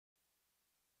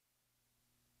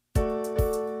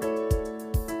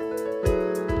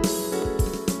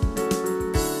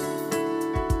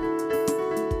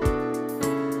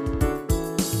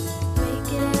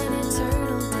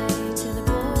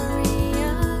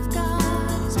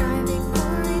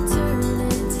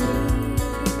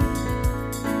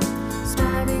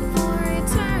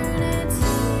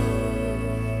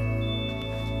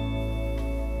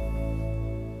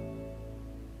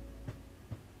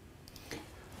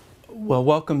Well,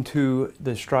 welcome to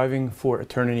the Striving for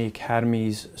Eternity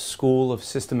Academy's School of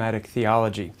Systematic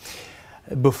Theology.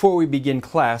 Before we begin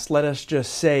class, let us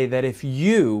just say that if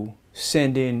you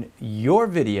send in your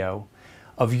video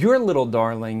of your little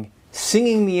darling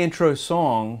singing the intro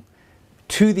song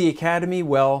to the Academy,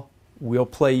 well, we'll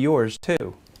play yours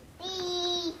too.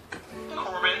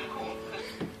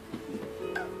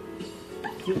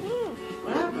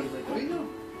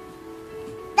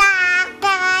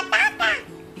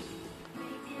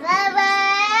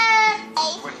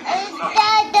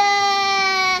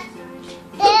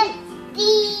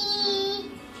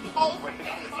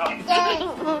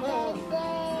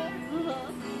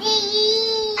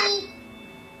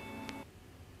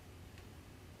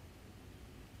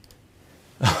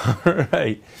 All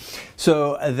right,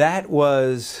 so that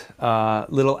was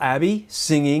little Abby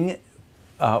singing,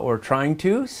 or trying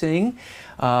to sing,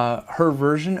 her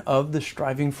version of the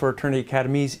Striving for Eternity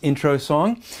Academy's intro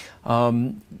song.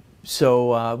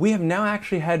 So we have now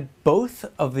actually had both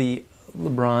of the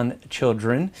LeBron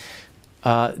children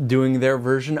doing their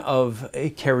version of a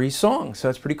Kerry's song, so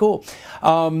that's pretty cool.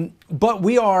 But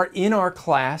we are in our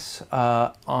class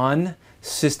on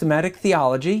systematic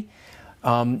theology.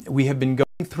 We have been going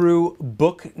through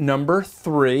book number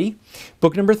 3.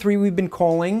 Book number 3 we've been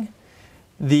calling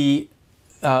the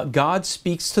God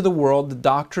Speaks to the World, the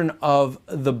Doctrine of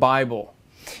the Bible.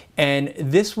 And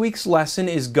this week's lesson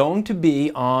is going to be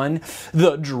on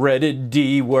the dreaded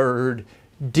D word,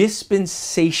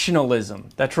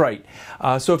 dispensationalism. That's right.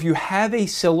 So if you have a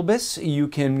syllabus, you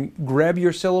can grab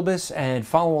your syllabus and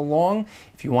follow along.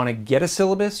 If you want to get a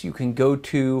syllabus, you can go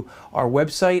to our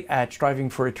website at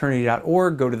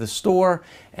strivingforeternity.org, go to the store,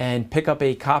 and pick up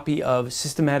a copy of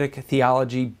Systematic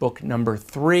Theology, book number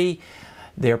 3.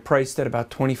 They're priced at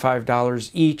about $25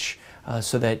 each,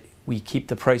 so that we keep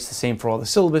the price the same for all the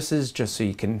syllabuses, just so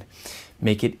you can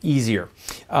make it easier.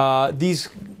 These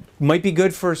might be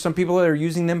good for some people that are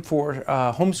using them for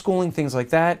homeschooling, things like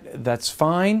that. That's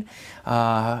fine.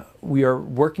 We are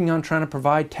working on trying to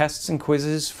provide tests and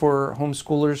quizzes for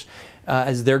homeschoolers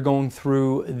as they're going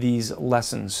through these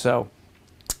lessons. So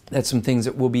that's some things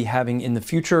that we'll be having in the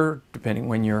future,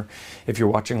 depending if you're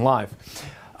watching live.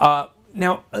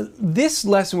 Now, this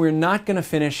lesson we're not going to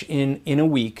finish in a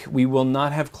week. We will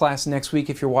not have class next week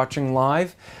if you're watching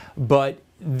live, but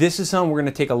this is something we're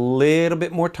going to take a little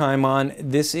bit more time on.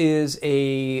 This is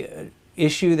an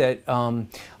issue that a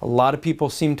lot of people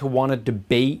seem to want to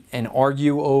debate and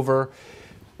argue over.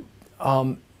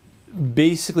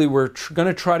 Basically, we're going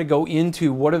to try to go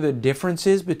into what are the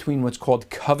differences between what's called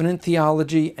covenant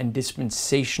theology and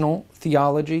dispensational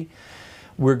theology.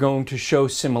 We're going to show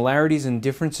similarities and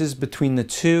differences between the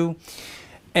two.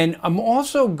 And I'm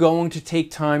also going to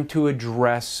take time to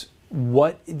address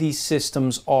what these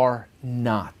systems are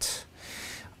not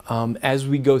as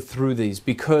we go through these,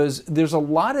 because there's a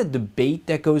lot of debate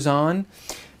that goes on.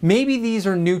 Maybe these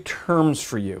are new terms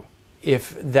for you.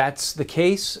 If that's the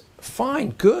case,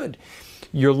 fine, good.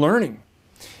 You're learning.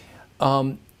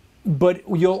 But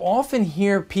you'll often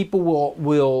hear people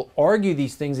will argue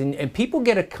these things, and people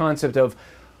get a concept of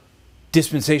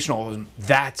dispensationalism,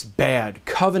 that's bad.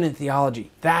 Covenant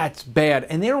theology, that's bad.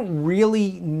 And they don't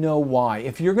really know why.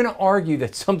 If you're going to argue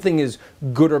that something is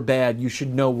good or bad, you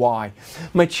should know why.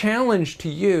 My challenge to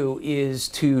you is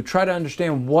to try to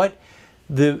understand what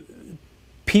the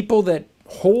people that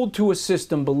hold to a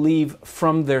system believe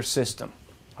from their system.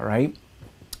 All right?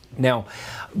 Now,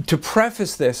 to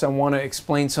preface this, I want to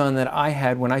explain something that I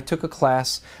had when I took a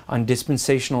class on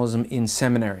dispensationalism in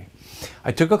seminary.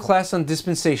 I took a class on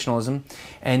dispensationalism,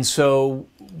 and so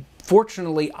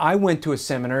fortunately I went to a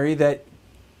seminary that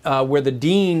where the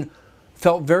dean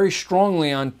felt very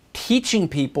strongly on teaching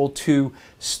people to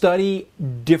study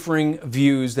differing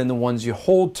views than the ones you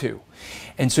hold to.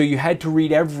 And so you had to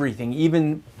read everything,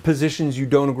 even positions you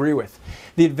don't agree with.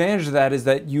 The advantage of that is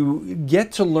that you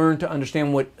get to learn to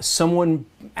understand what someone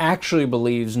actually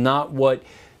believes, not what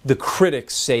the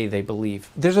critics say they believe.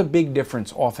 There's a big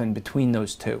difference often between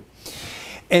those two.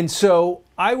 And so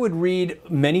I would read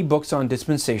many books on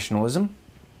dispensationalism.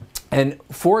 And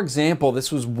for example,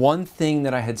 this was one thing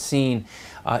that I had seen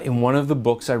in one of the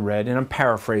books I read, and I'm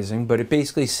paraphrasing, but it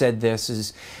basically said this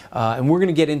is, and we're going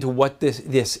to get into what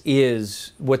this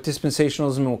is, what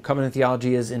dispensationalism and what covenant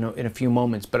theology is in a few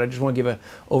moments, but I just want to give an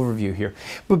overview here.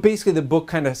 But basically the book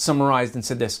kind of summarized and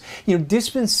said this,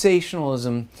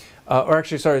 dispensationalism, or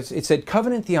actually, sorry, it said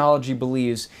covenant theology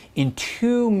believes in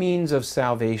two means of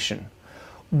salvation.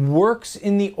 Works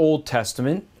in the Old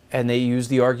Testament, and they used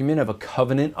the argument of a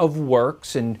covenant of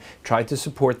works and tried to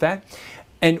support that,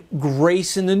 and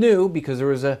grace in the New, because there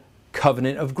was a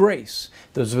covenant of grace.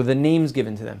 Those were the names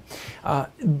given to them.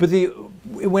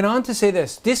 It went on to say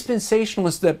this: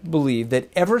 dispensationalists that believe that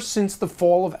ever since the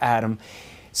fall of Adam,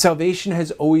 salvation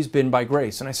has always been by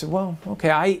grace. And I said, well,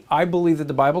 okay, I believe that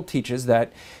the Bible teaches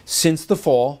that since the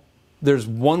fall, there's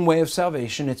one way of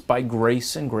salvation. It's by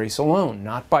grace and grace alone,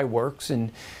 not by works.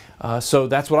 And so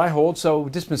that's what I hold. So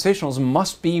dispensationalism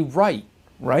must be right?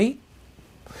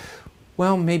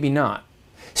 Well, maybe not.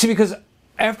 See, because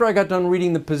after I got done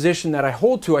reading the position that I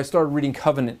hold to, I started reading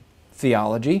covenant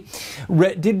theology.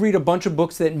 Did read a bunch of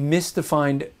books that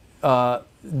misdefined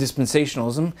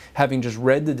dispensationalism, having just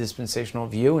read the dispensational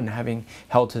view and having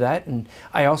held to that. And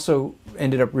I also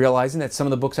ended up realizing that some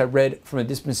of the books I read from a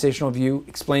dispensational view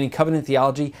explaining covenant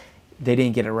theology, they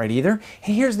didn't get it right either.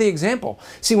 And here's the example.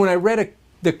 See, when I read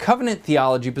the covenant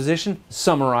theology position,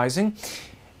 summarizing,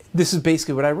 this is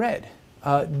basically what I read.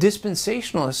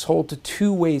 Dispensationalists hold to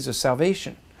two ways of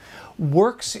salvation.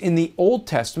 Works in the Old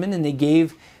Testament, and they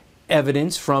gave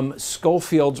evidence from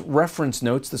Scholefield's reference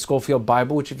notes, the Scholefield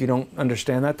Bible, which if you don't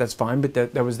understand that, that's fine, but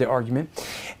that was the argument,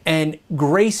 and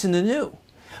grace in the New.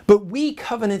 But we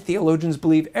covenant theologians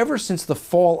believe ever since the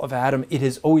fall of Adam, it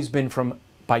has always been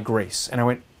by grace. And I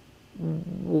went,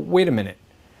 wait a minute.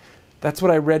 That's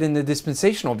what I read in the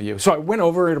dispensational view. So I went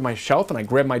over to my shelf and I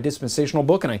grabbed my dispensational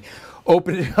book and I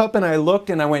opened it up and I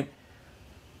looked and I went,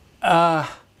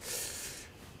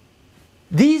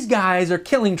 these guys are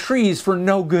killing trees for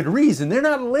no good reason. They're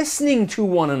not listening to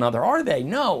one another, are they?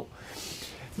 No.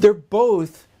 They're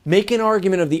both making an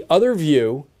argument of the other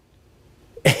view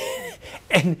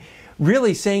and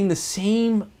really saying the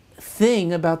same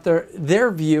thing about their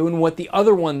view and what the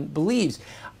other one believes.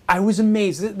 I was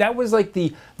amazed. That was like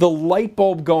the light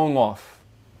bulb going off.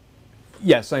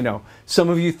 Yes, I know. Some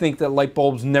of you think that light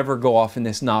bulbs never go off in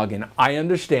this noggin. I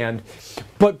understand.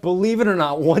 But believe it or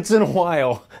not, once in a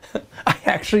while, I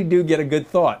actually do get a good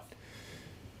thought.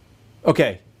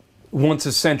 Okay, once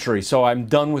a century, so I'm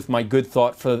done with my good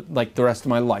thought for like the rest of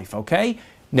my life, okay?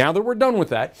 Now that we're done with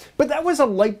that. But that was a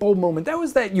light bulb moment. That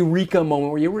was that eureka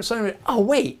moment where you were saying, oh,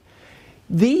 wait.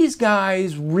 These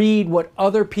guys read what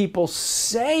other people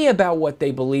say about what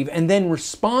they believe and then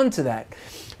respond to that.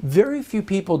 Very few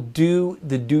people do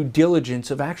the due diligence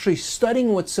of actually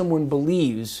studying what someone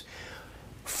believes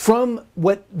from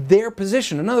what their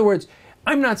position. In other words,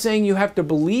 I'm not saying you have to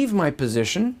believe my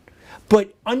position,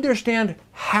 but understand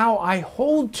how I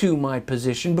hold to my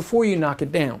position before you knock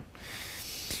it down.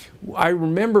 I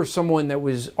remember someone that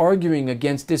was arguing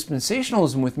against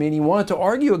dispensationalism with me, and he wanted to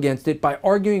argue against it by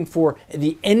arguing for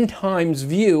the end times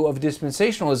view of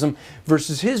dispensationalism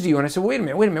versus his view. And I said, wait a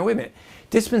minute.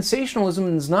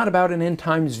 Dispensationalism is not about an end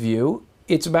times view.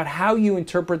 It's about how you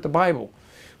interpret the Bible.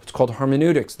 It's called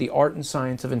hermeneutics, the art and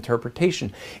science of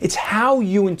interpretation. It's how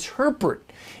you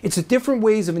interpret. It's a different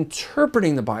ways of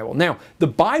interpreting the Bible. Now, the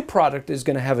byproduct is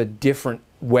going to have a different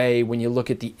way when you look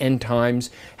at the end times,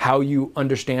 how you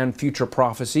understand future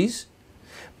prophecies.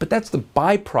 But that's the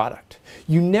byproduct.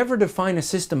 You never define a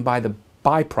system by the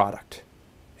byproduct.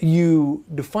 You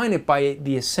define it by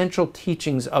the essential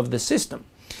teachings of the system.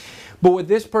 But what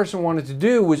this person wanted to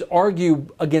do was argue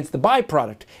against the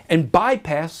byproduct and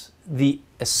bypass the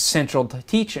essential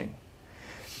teaching.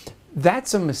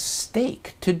 That's a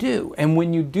mistake to do. And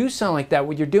when you do something like that,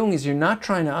 what you're doing is you're not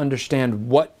trying to understand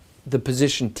what the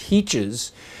position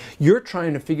teaches. You're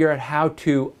trying to figure out how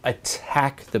to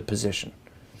attack the position.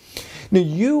 Now,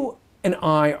 you and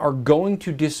I are going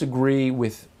to disagree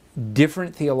with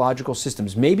different theological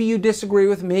systems. Maybe you disagree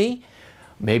with me.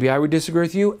 Maybe I would disagree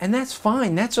with you, and that's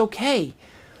fine. That's okay.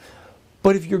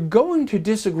 But if you're going to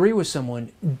disagree with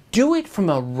someone, do it from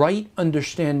a right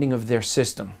understanding of their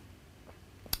system.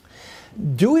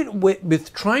 Do it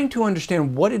with trying to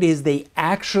understand what it is they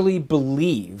actually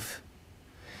believe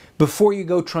before you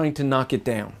go trying to knock it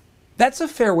down. That's a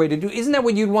fair way to do. Isn't that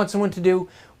what you'd want someone to do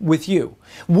with you?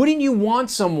 Wouldn't you want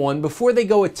someone, before they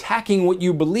go attacking what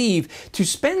you believe, to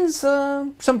spend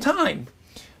some time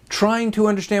trying to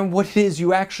understand what it is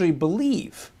you actually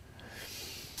believe?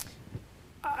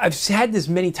 I've had this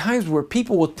many times where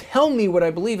people will tell me what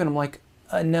I believe, and I'm like,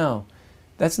 no,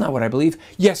 that's not what I believe.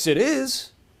 Yes, it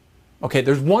is. Okay,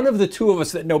 there's one of the two of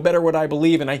us that know better what I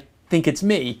believe, and I think it's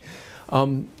me.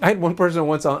 I had one person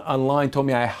once online told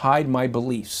me I hide my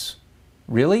beliefs.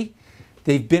 Really?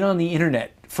 They've been on the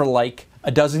internet for like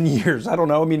a dozen years. I don't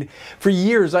know. I mean, for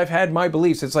years I've had my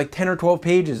beliefs. It's like 10 or 12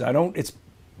 pages. It's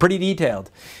pretty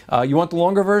detailed. You want the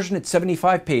longer version? It's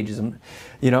 75 pages,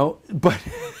 you know, but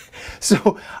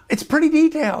so it's pretty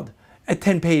detailed at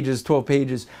 10 pages, 12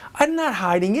 pages. I'm not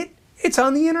hiding it. It's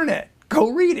on the internet.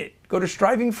 Go read it. Go to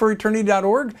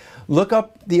strivingforeternity.org, look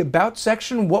up the About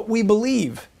section, what we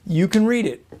believe. You can read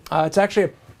it. It's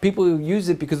actually people who use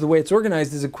it because the way it's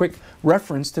organized is a quick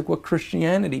reference to what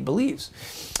Christianity believes.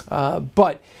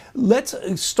 But let's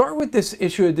start with this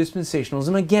issue of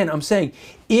dispensationalism. Again, I'm saying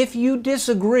if you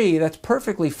disagree, that's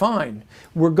perfectly fine.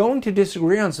 We're going to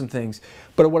disagree on some things.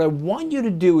 But what I want you to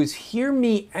do is hear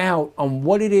me out on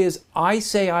what it is I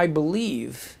say I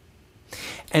believe.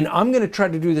 And I'm going to try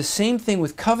to do the same thing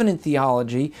with covenant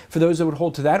theology for those that would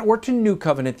hold to that, or to new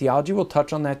covenant theology. We'll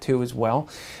touch on that too as well.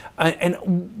 And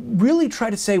really try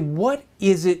to say, what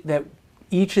is it that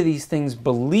each of these things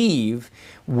believe?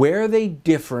 Where are they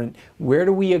different? Where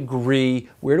do we agree?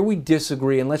 Where do we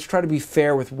disagree? And let's try to be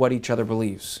fair with what each other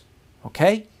believes.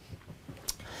 Okay?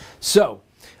 So,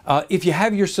 if you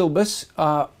have your syllabus,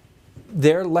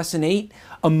 there, lesson 8,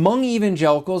 among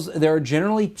evangelicals, there are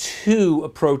generally two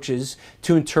approaches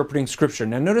to interpreting Scripture.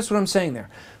 Now, notice what I'm saying there.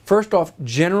 First off,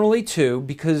 generally two,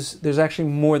 because there's actually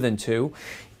more than two,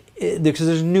 because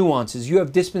there's nuances. You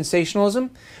have dispensationalism.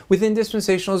 Within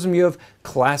dispensationalism, you have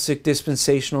classic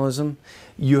dispensationalism.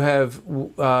 You have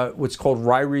what's called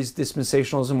Ryrie's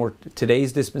dispensationalism, or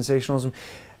today's dispensationalism.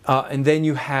 And then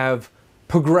you have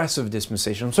progressive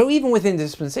dispensationalism. So even within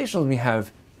dispensationalism, you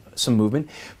have some movement.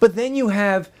 But then you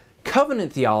have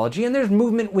covenant theology, and there's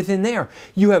movement within there.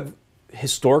 You have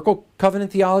historical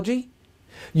covenant theology.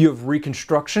 You have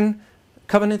Reconstruction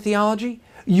covenant theology.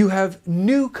 You have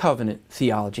new covenant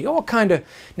theology. All kind of,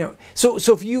 so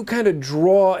if you kind of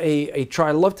draw a chart,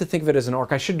 I love to think of it as an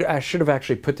arc. I should have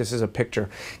actually put this as a picture,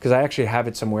 because I actually have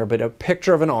it somewhere, but a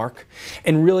picture of an arc.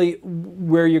 And really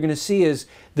where you're going to see is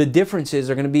the differences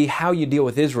are going to be how you deal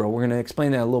with Israel. We're going to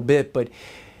explain that a little bit, but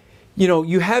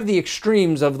you have the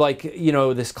extremes of, like,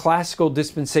 this classical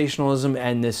dispensationalism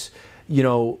and this,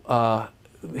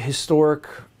 historic,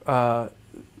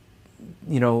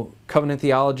 covenant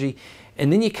theology.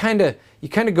 And then you kind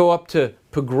of go up to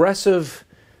progressive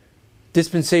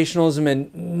dispensationalism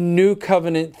and new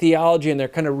covenant theology, and they're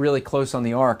kind of really close on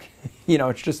the arc.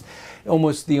 It's just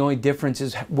almost the only difference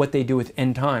is what they do with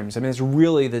end times. I mean, it's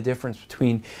really the difference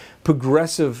between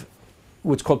progressive,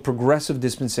 what's called progressive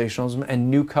dispensationalism, and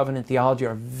new covenant theology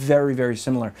are very, very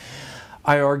similar.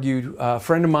 I argued, a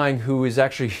friend of mine who is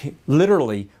actually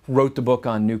literally wrote the book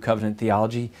on new covenant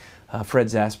theology, Fred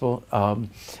Zaspel,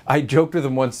 I joked with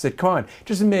him once, said, come on,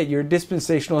 just admit you're a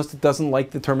dispensationalist that doesn't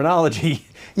like the terminology,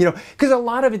 because a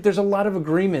lot of it, there's a lot of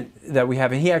agreement that we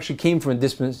have, and he actually came from a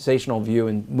dispensational view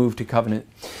and moved to covenant,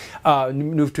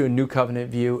 moved to a new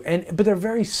covenant view, but they're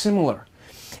very similar.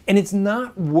 And it's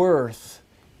not worth,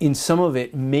 in some of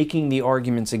it, making the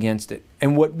arguments against it.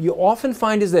 And what you often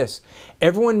find is this: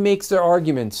 everyone makes their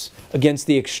arguments against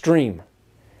the extreme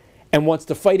and wants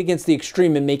to fight against the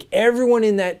extreme and make everyone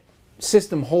in that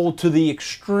system hold to the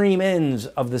extreme ends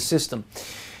of the system.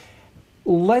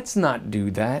 Let's not do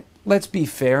that. Let's be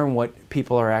fair in what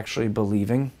people are actually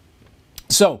believing.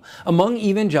 So, among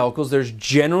evangelicals, there's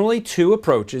generally two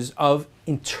approaches of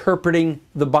interpreting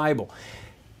the Bible.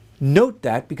 Note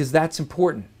that, because that's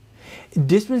important.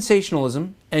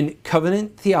 Dispensationalism and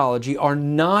covenant theology are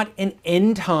not an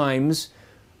end times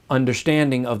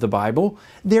understanding of the Bible.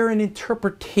 They're an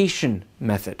interpretation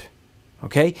method.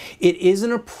 Okay? It is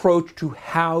an approach to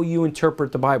how you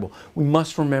interpret the Bible. We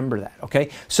must remember that. Okay?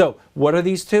 So, what are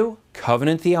these two?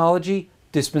 Covenant theology,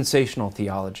 dispensational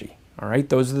theology. All right?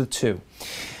 Those are the two.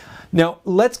 Now,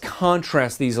 let's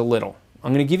contrast these a little.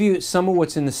 I'm going to give you some of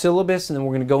what's in the syllabus, and then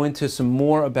we're going to go into some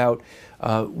more about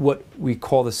what we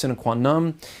call the sine qua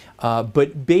non.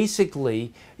 But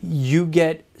basically, you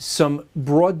get some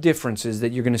broad differences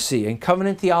that you're going to see. In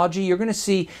covenant theology, you're going to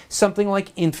see something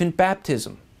like infant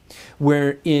baptism,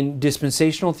 where in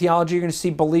dispensational theology, you're going to see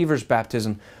believers'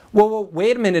 baptism. Well,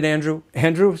 wait a minute, Andrew.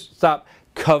 Andrew, stop.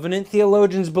 Covenant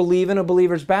theologians believe in a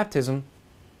believer's baptism.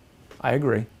 I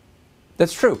agree.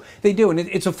 That's true. They do. And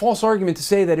it's a false argument to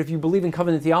say that if you believe in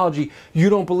covenant theology, you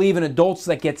don't believe in adults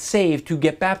that get saved to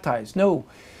get baptized. No.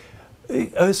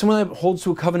 Someone that holds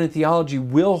to a covenant theology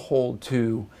will hold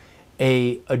to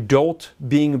an adult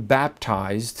being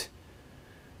baptized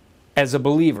as a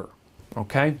believer.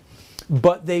 Okay?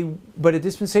 But a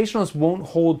dispensationalist won't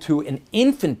hold to an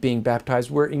infant being baptized,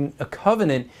 where in a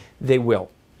covenant they will.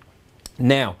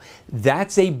 Now,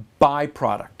 that's a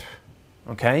byproduct.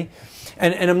 Okay?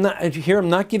 And I'm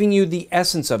not giving you the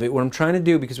essence of it. What I'm trying to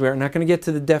do, because we're not going to get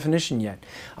to the definition yet,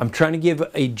 I'm trying to give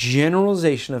a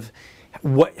generalization of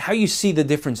how you see the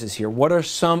differences here. What are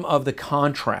some of the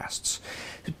contrasts?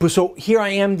 So here I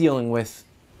am dealing with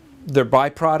their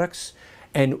byproducts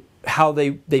and how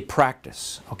they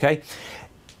practice. Okay?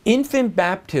 Infant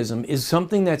baptism is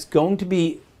something that's going to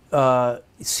be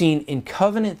seen in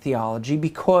covenant theology,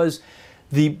 because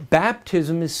The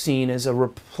baptism is seen as a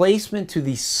replacement to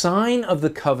the sign of the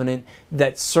covenant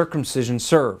that circumcision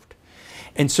served.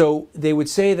 And so they would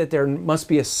say that there must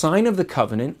be a sign of the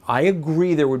covenant. I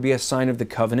agree there would be a sign of the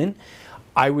covenant.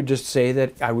 I would just say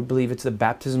that I would believe it's the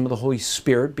baptism of the Holy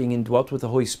Spirit, being indwelt with the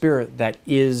Holy Spirit, that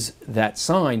is that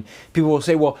sign. People will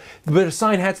say, well, but a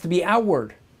sign has to be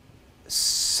outward.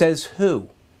 Says who?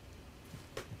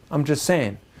 I'm just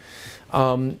saying.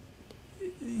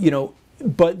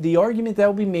 But the argument that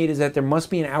will be made is that there must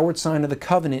be an outward sign of the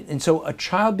covenant. And so a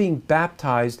child being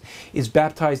baptized is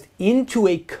baptized into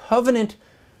a covenant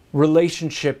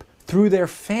relationship through their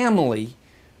family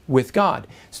with God.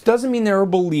 This doesn't mean they're a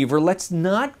believer. Let's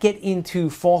not get into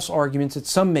false arguments that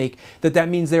some make that that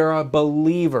means they're a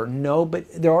believer. No, but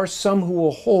there are some who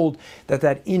will hold that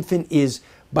that infant is,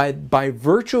 by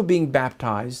virtue of being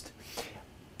baptized,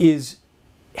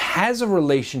 has a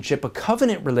relationship, a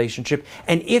covenant relationship,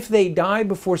 and if they die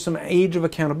before some age of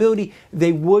accountability,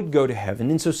 they would go to heaven.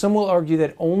 And so some will argue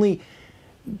that only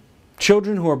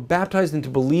children who are baptized into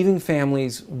believing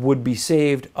families would be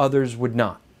saved, others would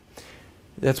not.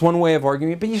 That's one way of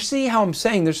arguing it. But you see how I'm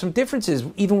saying there's some differences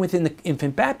even within the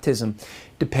infant baptism,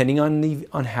 depending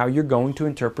on how you're going to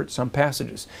interpret some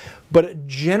passages. But a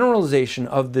generalization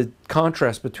of the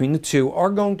contrast between the two are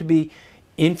going to be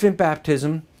infant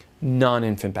baptism,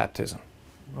 non-infant baptism.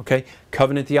 Okay?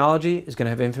 Covenant theology is going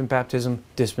to have infant baptism.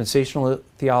 Dispensational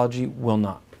theology will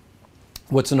not.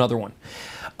 What's another one?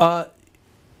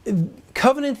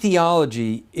 Covenant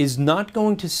theology is not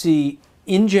going to see,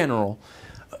 in general,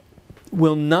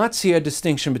 will not see a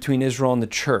distinction between Israel and the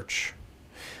church,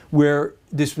 where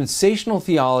dispensational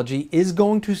theology is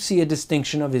going to see a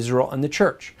distinction of Israel and the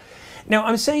church. Now,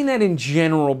 I'm saying that in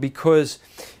general because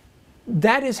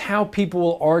that is how people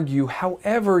will argue.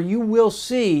 However, you will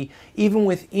see, even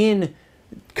within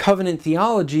covenant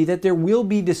theology, that there will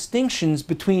be distinctions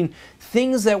between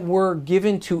things that were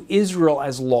given to Israel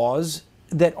as laws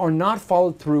that are not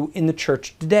followed through in the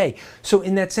church today. So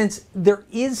in that sense, there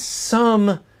is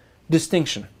some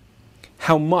distinction.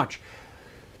 How much?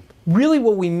 Really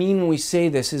what we mean when we say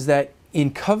this is that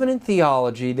in covenant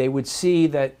theology, they would see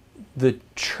that the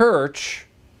church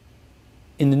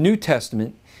in the New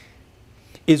Testament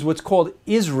is what's called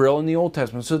Israel in the Old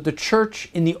Testament. So the church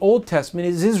in the Old Testament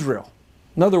is Israel.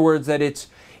 In other words, that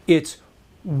it's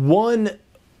one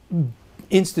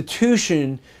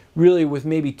institution really with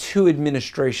maybe two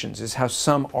administrations is how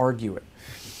some argue it.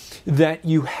 That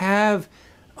you have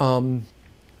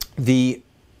the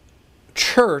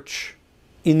church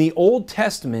in the Old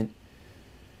Testament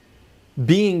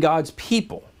being God's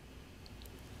people,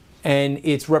 and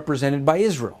it's represented by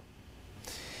Israel.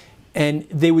 And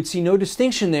they would see no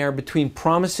distinction there between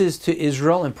promises to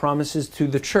Israel and promises to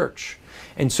the church.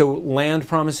 And so land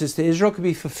promises to Israel could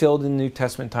be fulfilled in the New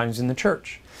Testament times in the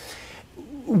church.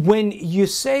 When you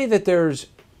say that there's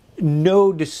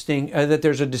that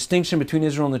there's a distinction between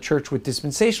Israel and the church with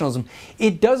dispensationalism,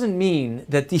 it doesn't mean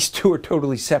that these two are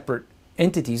totally separate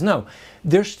entities. No,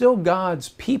 they're still God's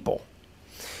people.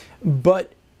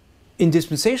 But in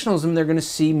dispensationalism, they're going to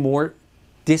see more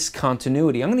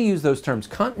discontinuity. I'm going to use those terms,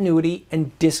 continuity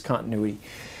and discontinuity.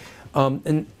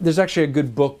 And there's actually a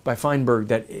good book by Feinberg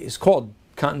that is called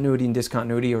Continuity and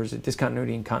Discontinuity, or is it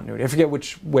Discontinuity and Continuity? I forget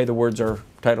which way the words are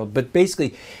titled, but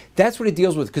basically that's what it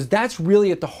deals with, because that's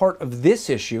really at the heart of this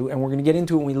issue, and we're going to get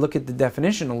into it when we look at the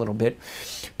definition a little bit.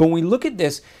 But when we look at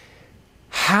this,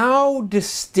 how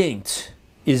distinct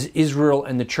is Israel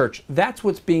and the church? That's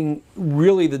what's being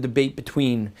really the debate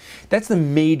between, that's the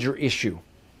major issue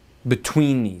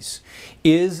between these,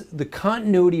 is the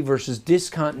continuity versus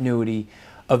discontinuity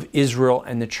of Israel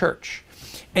and the church.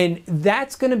 And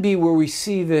that's going to be where we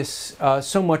see this,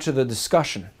 so much of the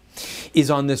discussion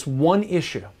is on this one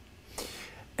issue.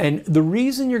 And the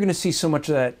reason you're going to see so much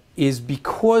of that is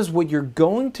because what you're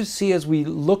going to see as we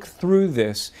look through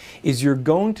this is you're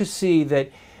going to see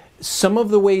that some of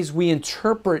the ways we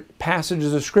interpret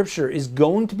passages of Scripture is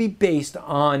going to be based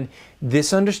on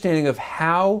this understanding of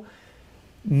how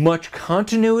much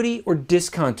continuity or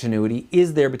discontinuity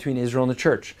is there between Israel and the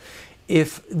church.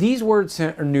 If these words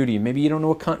are new to you, maybe you don't know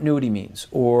what continuity means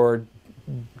or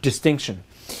distinction.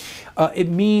 It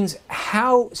means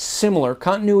how similar.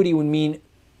 Continuity would mean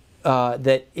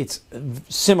that it's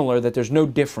similar, that there's no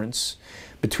difference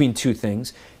between two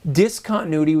things.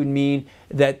 Discontinuity would mean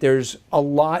that there's a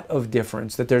lot of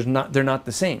difference, that they're not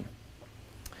the same.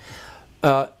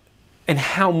 And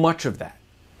how much of that?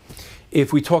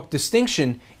 If we talk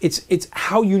distinction, it's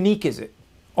how unique is it?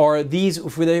 Are these,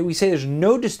 if we say there's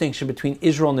no distinction between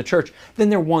Israel and the church, then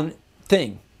they're one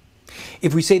thing.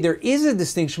 If we say there is a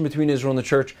distinction between Israel and the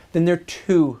church, then they're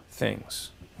two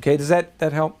things. Okay, does that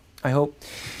help? I hope.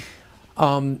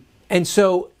 And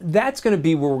so that's going to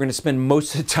be where we're going to spend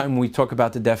most of the time when we talk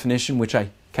about the definition, which I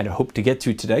kind of hope to get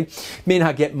to today. May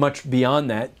not get much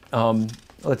beyond that.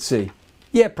 Let's see.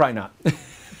 Yeah, probably not.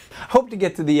 Hope to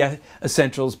get to the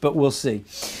essentials, but we'll see.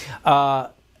 And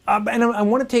I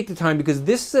want to take the time because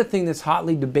this is a thing that's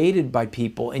hotly debated by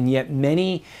people, and yet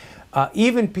many,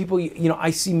 even people,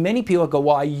 I see many people go,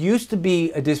 well, I used to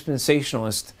be a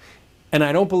dispensationalist, and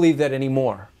I don't believe that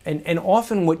anymore. And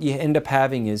often what you end up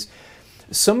having is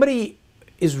somebody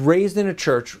is raised in a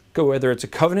church, whether it's a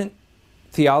covenant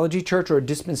theology church or a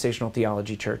dispensational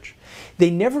theology church. They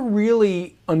never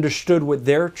really understood what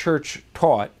their church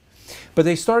taught, but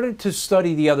they started to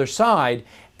study the other side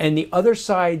and the other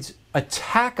side's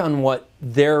attack on what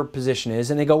their position is,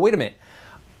 and they go, wait a minute,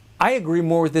 I agree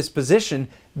more with this position.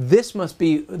 This must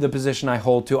be the position I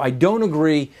hold to. I don't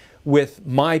agree with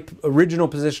my original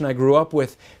position I grew up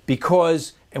with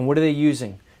because, and what are they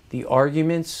using? The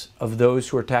arguments of those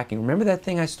who are attacking. Remember that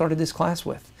thing I started this class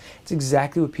with? It's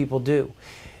exactly what people do.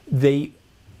 They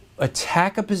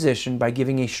attack a position by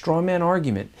giving a straw man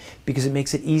argument because it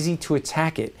makes it easy to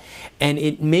attack it. And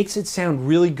it makes it sound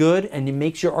really good and it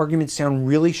makes your argument sound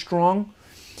really strong.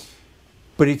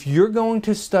 But if you're going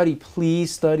to study,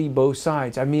 please study both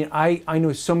sides. I mean, I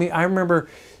know so many, I remember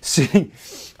sitting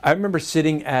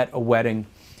at a wedding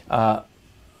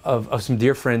of some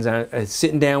dear friends, and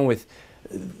sitting down with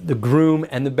the groom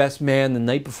and the best man the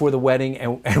night before the wedding,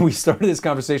 and we started this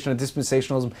conversation on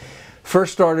dispensationalism.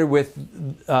 First started with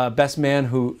best man,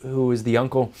 who is the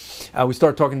uncle. We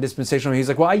started talking dispensational. He's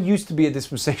like, well, I used to be a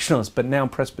dispensationalist, but now I'm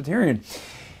Presbyterian.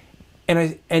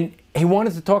 And he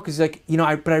wanted to talk. He's like,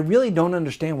 but I really don't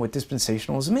understand what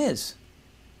dispensationalism is.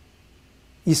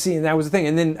 You see, and that was the thing.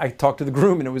 And then I talked to the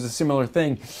groom, and it was a similar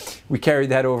thing. We carried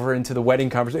that over into the wedding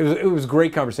conversation. It was a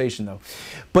great conversation, though.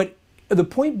 But the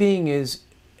point being is,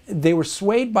 they were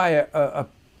swayed by a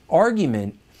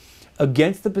argument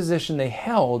against the position they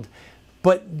held,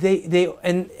 but they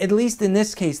and at least in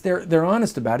this case, they're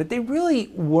honest about it. They really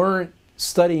weren't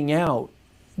studying out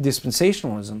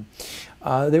dispensationalism.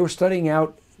 They were studying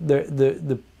out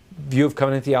the view of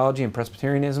covenant theology and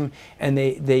Presbyterianism, and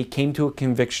they came to a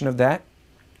conviction of that.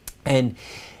 And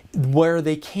where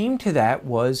they came to that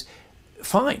was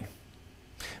fine.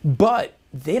 But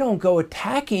they don't go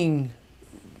attacking,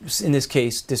 in this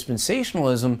case,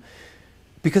 dispensationalism,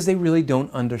 because they really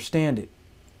don't understand it.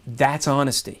 That's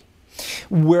honesty.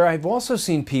 Where I've also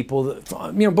seen people,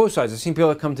 both sides. I've seen people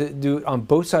that come to do it on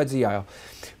both sides of the aisle.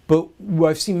 But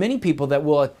I've seen many people that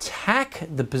will attack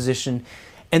the position,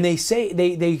 and they say,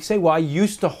 well, I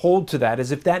used to hold to that,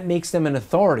 as if that makes them an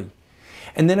authority.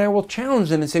 And then I will challenge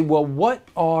them and say, well, what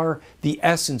are the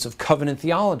essence of covenant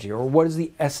theology? Or what is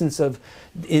the essence of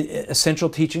essential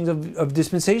teachings of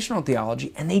dispensational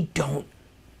theology? And they don't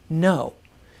know.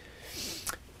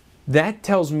 That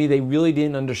tells me they really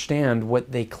didn't understand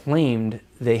what they claimed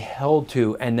they held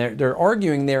to. And they're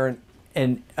arguing they're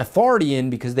an authority in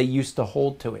because they used to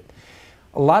hold to it.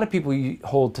 A lot of people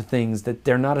hold to things that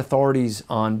they're not authorities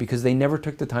on because they never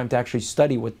took the time to actually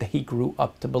study what they grew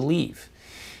up to believe.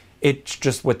 It's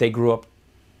just what they grew up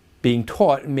being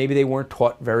taught, and maybe they weren't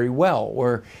taught very well,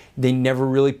 or they never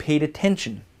really paid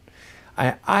attention.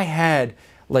 I had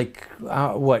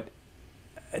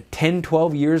 10,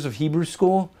 12 years of Hebrew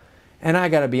school, and I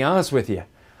gotta be honest with you,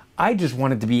 I just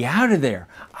wanted to be out of there.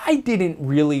 I didn't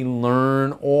really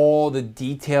learn all the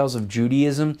details of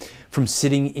Judaism from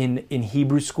sitting in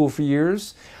Hebrew school for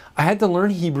years. I had to learn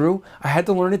Hebrew. I had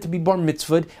to learn it to be bar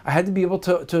mitzvahed. I had to be able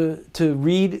to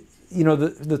read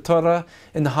the Torah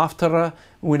and the Haftarah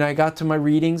when I got to my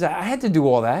readings. I had to do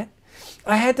all that.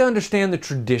 I had to understand the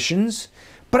traditions,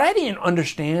 but I didn't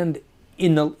understand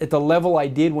at the level I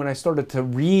did when I started to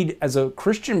read as a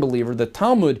Christian believer the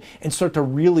Talmud and start to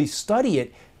really study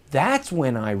it. That's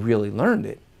when I really learned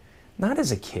it, not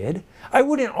as a kid. I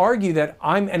wouldn't argue that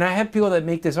and I have people that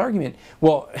make this argument,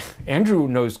 well, Andrew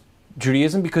knows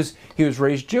Judaism because he was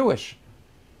raised Jewish.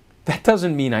 That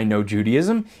doesn't mean I know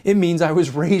Judaism. It means I was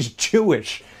raised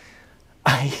Jewish.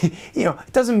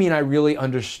 It doesn't mean I really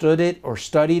understood it or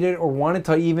studied it or wanted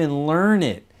to even learn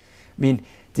it. I mean,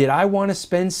 did I want to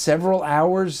spend several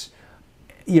hours,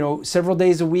 several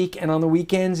days a week and on the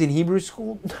weekends in Hebrew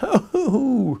school?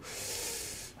 No.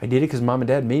 I did it because mom and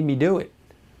dad made me do it,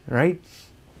 right?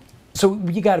 So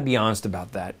you got to be honest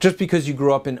about that. Just because you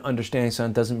grew up in understanding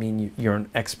something doesn't mean you're an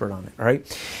expert on it, right?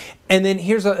 And then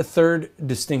here's a third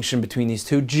distinction between these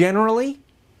two. Generally,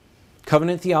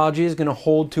 covenant theology is going to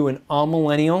hold to an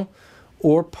amillennial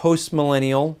or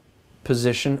postmillennial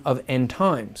position of end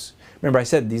times. Remember I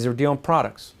said these are dealing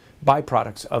products.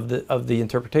 byproducts of the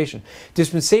interpretation.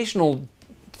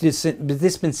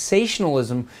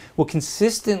 Dispensationalism will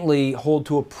consistently hold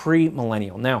to a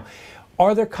premillennial. Now,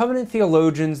 are there covenant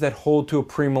theologians that hold to a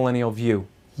premillennial view?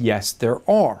 Yes, there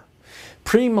are.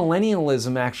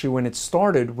 Premillennialism, actually, when it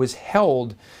started, was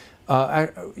held,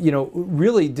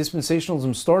 really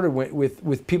dispensationalism started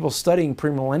with people studying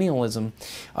premillennialism,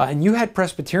 and you had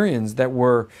Presbyterians that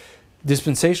were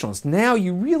dispensationalists. Now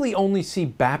you really only see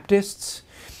Baptists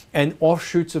and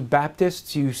offshoots of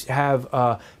Baptists. You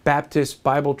have Baptist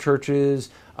Bible churches,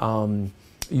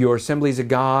 your Assemblies of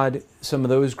God, some of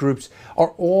those groups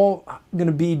are all going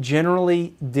to be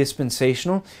generally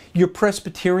dispensational. Your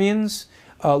Presbyterians,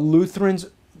 Lutherans,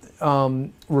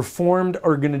 Reformed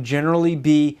are going to generally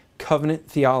be covenant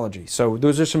theology. So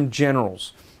those are some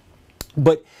generals.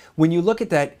 But when you look at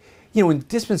that, when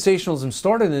dispensationalism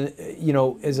started,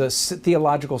 as a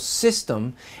theological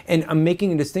system, and I'm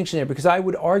making a distinction there because I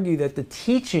would argue that the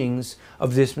teachings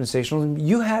of dispensationalism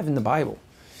you have in the Bible.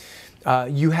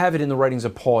 You have it in the writings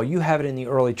of Paul. You have it in the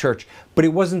early church. But it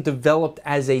wasn't developed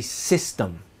as a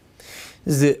system.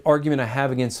 This is the argument I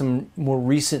have against some more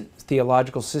recent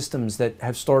theological systems that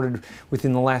have started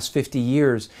within the last 50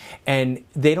 years. And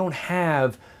they don't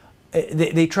have...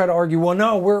 They try to argue, well,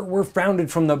 no, we're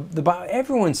founded from the Bible.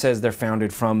 Everyone says they're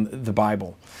founded from the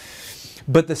Bible.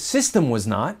 But the system was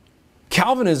not.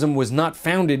 Calvinism was not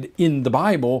founded in the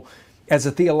Bible as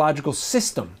a theological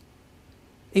system.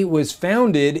 It was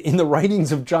founded in the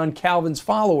writings of John Calvin's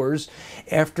followers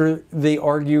after they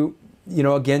argue,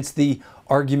 against the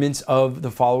arguments of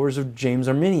the followers of James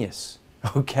Arminius.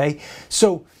 Okay?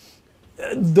 So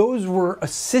those were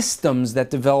systems that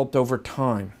developed over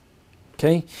time.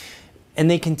 Okay? And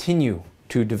they continue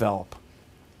to develop.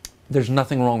 There's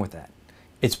nothing wrong with that.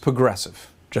 It's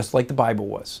progressive, just like the Bible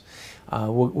was.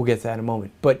 We'll get to that in a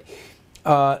moment. But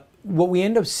what we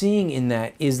end up seeing in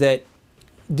that is that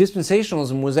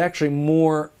dispensationalism was actually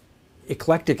more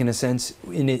eclectic in a sense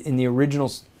in the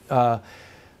original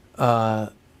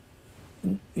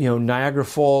Niagara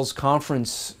Falls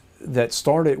conference that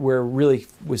started, where it really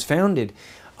was founded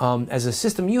as a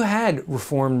system. You had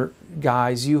Reformed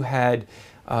guys, you had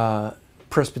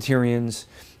Presbyterians.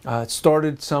 It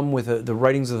started some with the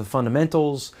writings of the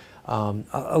fundamentals.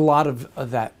 A lot of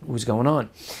that was going on.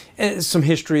 And some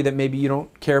history that maybe you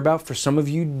don't care about. For some of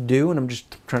you do, and I'm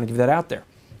just trying to give that out there.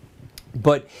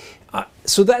 But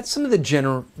so that's some of the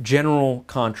general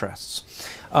contrasts.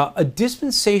 A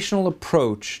dispensational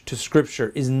approach to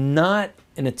Scripture is not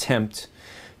an attempt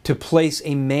to place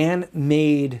a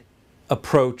man-made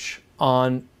approach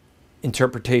on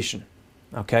interpretation.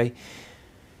 Okay?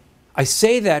 I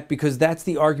say that because that's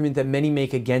the argument that many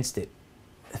make against it.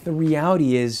 The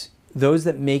reality is, those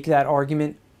that make that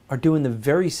argument are doing the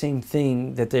very same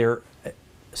thing that they're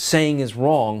saying is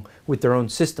wrong with their own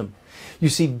system. You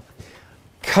see,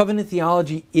 covenant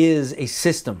theology is a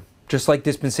system, just like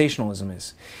dispensationalism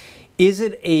is. Is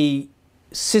it a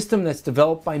system that's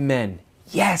developed by men?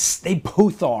 Yes, they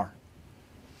both are.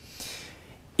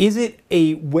 Is it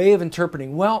a way of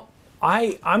interpreting? Well,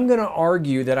 I'm going to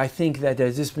argue that I think that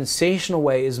the dispensational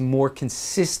way is more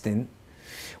consistent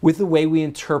with the way we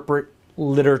interpret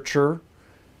literature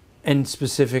and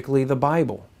specifically the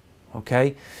Bible.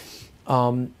 Okay?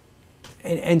 And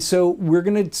so we're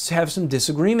going to have some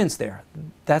disagreements there.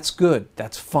 That's good.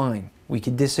 That's fine. We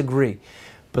can disagree.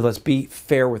 But let's be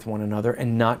fair with one another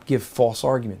and not give false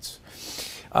arguments.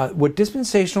 What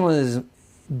dispensationalism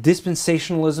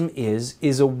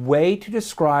is a way to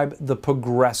describe the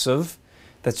progressive,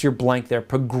 that's your blank there,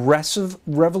 progressive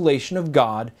revelation of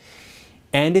God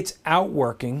and its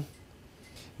outworking,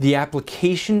 the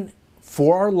application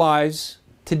for our lives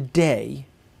today.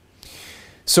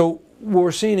 So what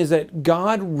we're seeing is that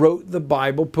God wrote the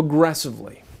Bible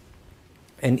progressively,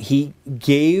 and He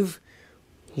gave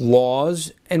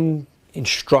laws and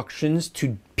instructions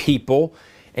to people,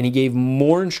 and He gave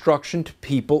more instruction to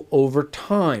people over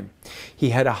time. He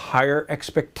had a higher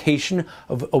expectation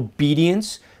of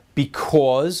obedience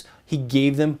because He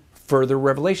gave them further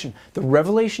revelation. The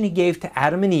revelation He gave to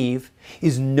Adam and Eve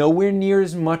is nowhere near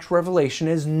as much revelation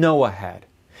as Noah had,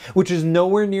 which is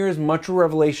nowhere near as much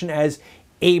revelation as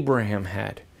Abraham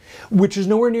had, which is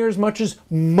nowhere near as much as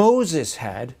Moses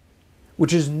had,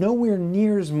 which is nowhere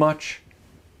near as much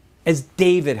as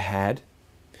David had.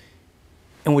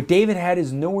 And what David had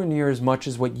is nowhere near as much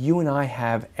as what you and I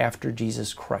have after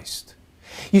Jesus Christ.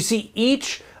 You see,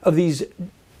 each of these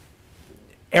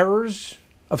eras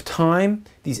of time,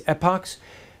 these epochs,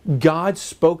 God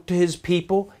spoke to His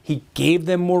people. He gave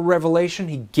them more revelation.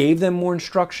 He gave them more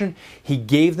instruction. He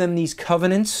gave them these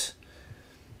covenants.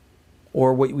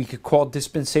 or what we could call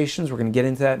dispensations. We're going to get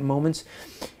into that in moments.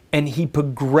 And he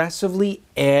progressively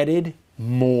added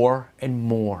more and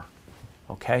more.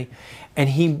 Okay? And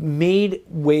he made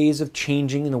ways of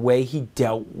changing in the way he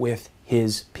dealt with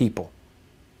his people.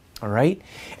 All right?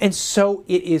 And so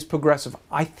it is progressive.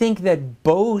 I think that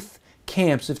both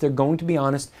camps, if they're going to be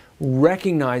honest,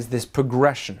 recognize this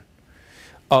progression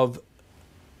of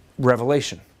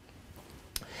revelation.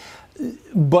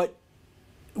 But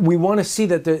we want to see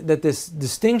that this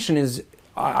distinction is,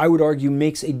 I would argue,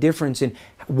 makes a difference in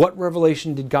what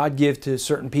revelation did God give to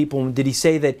certain people. And did he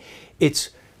say that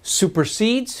it's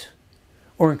supersedes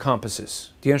or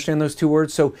encompasses? Do you understand those two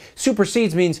words? So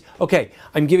supersedes means, okay,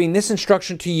 I'm giving this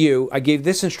instruction to you. I gave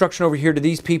this instruction over here to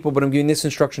these people, but I'm giving this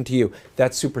instruction to you.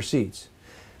 That supersedes.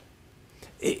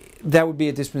 That would be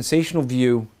a dispensational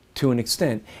view to an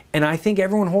extent. And I think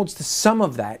everyone holds to some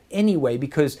of that anyway,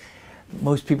 because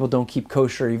most people don't keep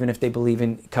kosher even if they believe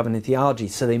in covenant theology.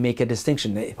 So they make a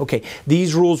distinction. Okay,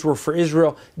 these rules were for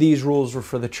Israel. These rules were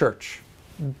for the church.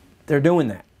 They're doing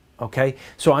that. Okay,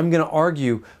 so I'm going to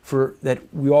argue for that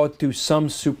we ought to do some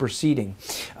superseding.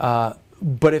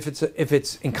 But if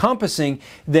it's encompassing,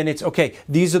 then it's okay.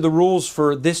 These are the rules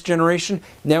for this generation.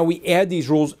 Now we add these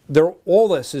rules. All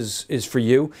this is for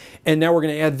you, and now we're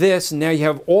going to add this, and now you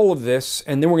have all of this,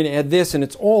 and then we're going to add this, and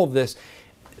it's all of this.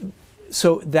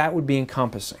 So that would be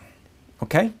encompassing.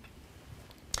 Okay.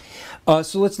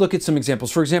 So let's look at some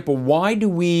examples. For example, why do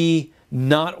we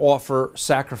not offer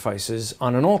sacrifices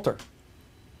on an altar?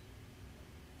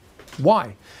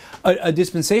 Why? A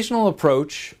dispensational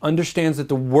approach understands that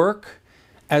the work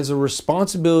as a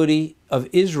responsibility of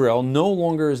Israel no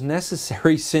longer is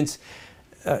necessary, since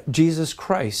Jesus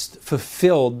Christ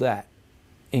fulfilled that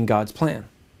in God's plan.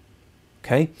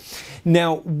 Okay?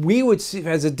 Now, we would see,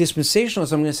 as a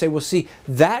dispensationalist, I'm going to say, well, see,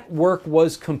 that work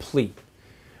was complete.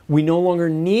 We no longer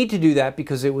need to do that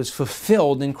because it was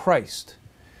fulfilled in Christ.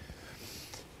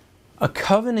 A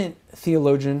covenant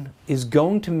theologian is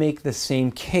going to make the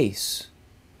same case.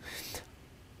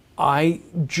 I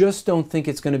just don't think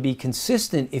it's going to be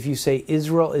consistent if you say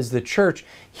Israel is the church.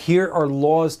 Here are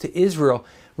laws to Israel.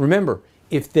 Remember,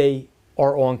 if they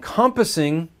are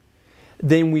all-encompassing,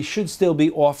 then we should still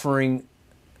be offering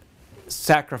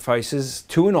sacrifices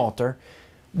to an altar.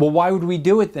 Well, why would we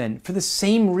do it then? For the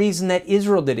same reason that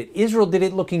Israel did it. Israel did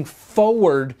it looking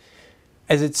forward,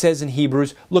 as it says in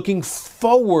Hebrews, looking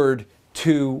forward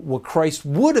to what Christ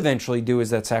would eventually do as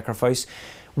that sacrifice.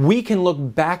 We can look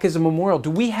back as a memorial. Do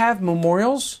we have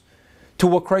memorials to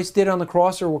what Christ did on the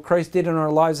cross or what Christ did in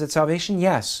our lives at salvation?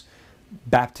 Yes.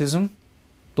 Baptism,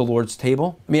 the Lord's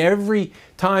table. I mean, every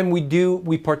time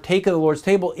we partake of the Lord's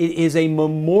table, it is a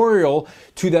memorial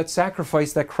to that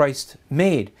sacrifice that Christ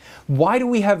made. Why do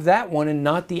we have that one and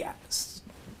not the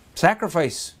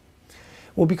sacrifice?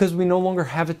 Well, because we no longer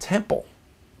have a temple.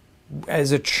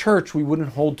 As a church, we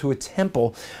wouldn't hold to a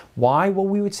temple. Why? Well,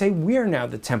 we would say we're now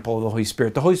the temple of the Holy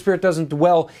Spirit. The Holy Spirit doesn't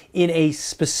dwell in a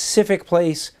specific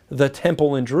place, the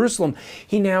temple in Jerusalem.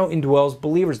 He now indwells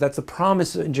believers. That's the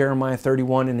promise in Jeremiah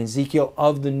 31 and Ezekiel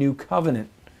of the new covenant.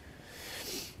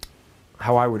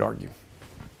 How I would argue.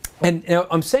 And now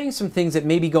I'm saying some things that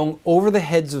may be going over the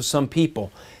heads of some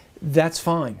people. That's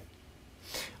fine.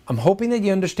 I'm hoping that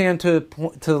you understand to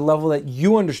the level that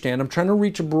you understand. I'm trying to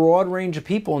reach a broad range of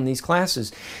people in these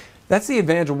classes. That's the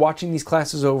advantage of watching these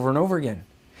classes over and over again.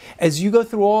 As you go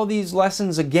through all these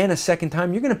lessons again a second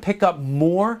time, you're going to pick up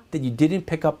more that you didn't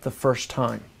pick up the first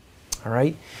time. All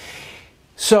right?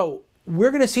 So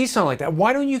we're going to see something like that.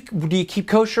 Why do you keep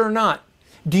kosher or not?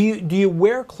 Do you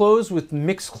wear clothes with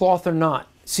mixed cloth or not?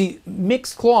 See,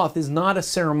 mixed cloth is not a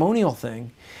ceremonial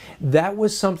thing. That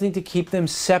was something to keep them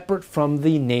separate from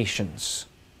the nations.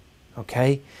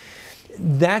 Okay?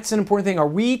 That's an important thing. Are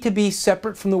we to be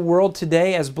separate from the world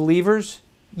today as believers?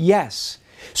 Yes.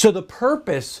 So the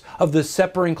purpose of the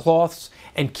separating cloths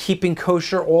and keeping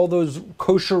kosher, all those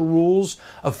kosher rules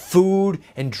of food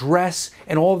and dress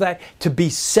and all of that, to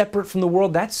be separate from the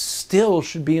world, that still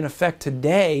should be in effect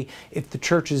today if the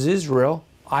church is Israel,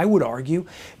 I would argue,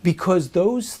 because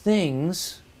those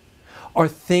things are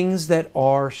things that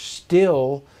are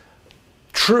still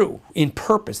true in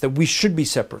purpose, that we should be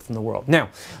separate from the world. Now,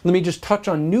 let me just touch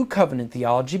on New Covenant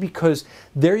theology, because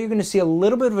there you're going to see a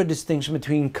little bit of a distinction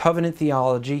between Covenant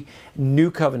theology,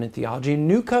 New Covenant theology.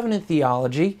 New Covenant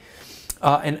theology,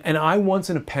 and I once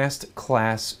in a past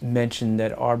class mentioned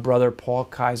that our brother Paul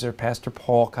Kaiser, Pastor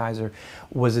Paul Kaiser,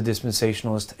 was a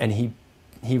dispensationalist, and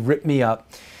he ripped me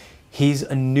up. He's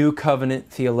a New Covenant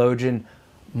theologian.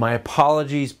 My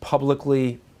apologies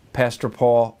publicly, Pastor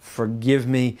Paul. Forgive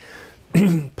me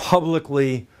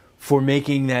publicly for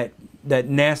making that that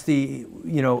nasty,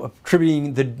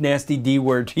 attributing the nasty D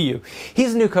word to you.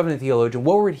 He's a New Covenant theologian.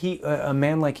 What would a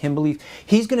man like him believe?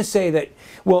 He's going to say that,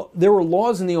 well, there were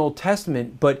laws in the Old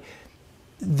Testament, but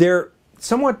they're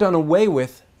somewhat done away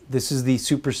with. This is the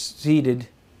superseded,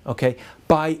 okay,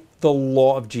 by the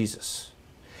law of Jesus.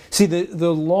 See,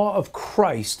 the law of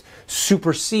Christ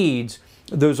supersedes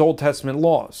those Old Testament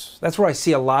laws. That's where I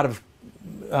see a lot of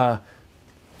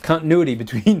continuity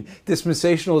between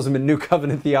dispensationalism and New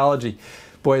Covenant theology.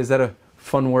 Boy, is that a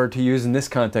fun word to use in this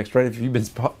context, right? If you've been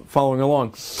following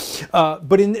along. So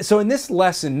in this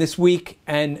lesson, this week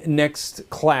and next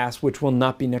class, which will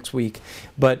not be next week,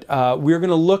 but we're going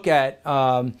to look at,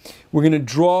 we're going to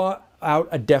draw out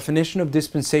a definition of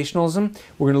dispensationalism.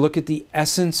 We're going to look at the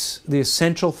essence, the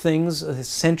essential things, the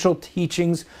essential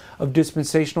teachings of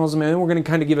dispensationalism, and then we're going to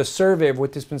kind of give a survey of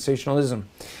what dispensationalism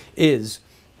is.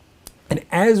 And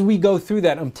as we go through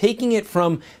that, I'm taking it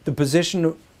from the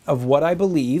position of what I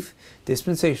believe,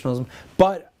 dispensationalism,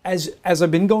 but as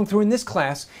I've been going through in this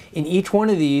class, in each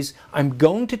one of these, I'm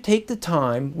going to take the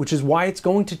time, which is why it's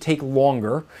going to take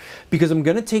longer, because I'm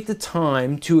going to take the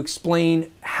time to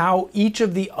explain how each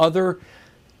of the other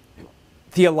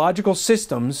theological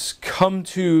systems come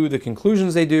to the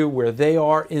conclusions they do, where they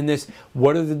are in this,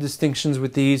 what are the distinctions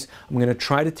with these. I'm going to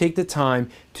try to take the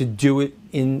time to do it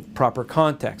in proper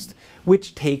context,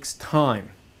 which takes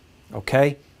time,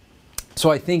 okay?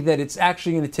 So I think that it's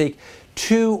actually going to take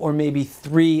 2 or maybe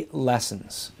 3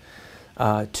 lessons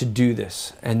to do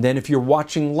this. And then if you're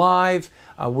watching live,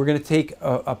 we're going to take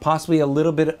possibly a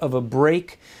little bit of a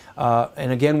break.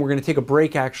 And again, we're going to take a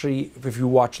break actually, if you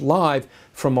watch live,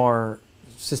 from our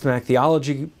systematic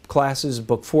theology classes,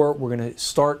 book 4. We're going to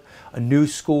start a new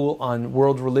school on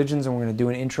world religions, and we're going to do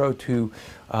an intro to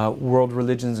world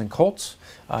religions and cults,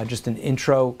 just an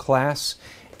intro class.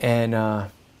 And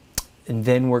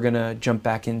then we're going to jump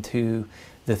back into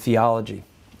the theology.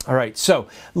 All right, so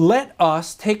let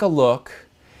us take a look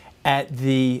at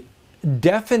the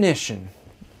definition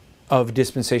of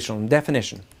dispensational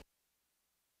definition.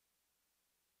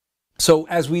 So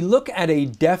as we look at a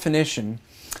definition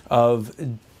of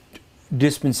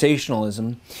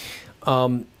dispensationalism,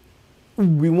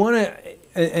 we want to,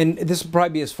 and this will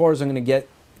probably be as far as I'm going to get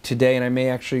today, and I may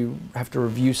actually have to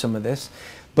review some of this,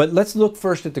 but let's look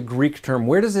first at the Greek term.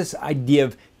 Where does this idea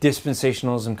of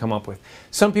dispensationalism come up with?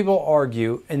 Some people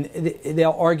argue, and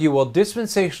they'll argue, well,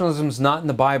 dispensationalism is not in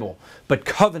the Bible, but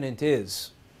covenant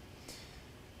is.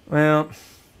 Well,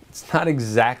 it's not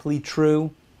exactly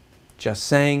true. Just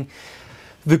saying.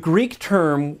 The Greek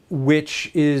term,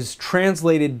 which is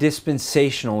translated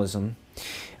dispensationalism,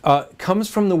 comes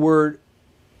from the word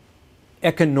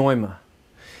ekonoima.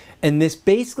 And this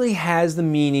basically has the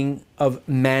meaning of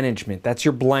management. That's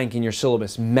your blank in your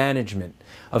syllabus, management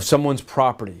of someone's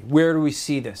property. Where do we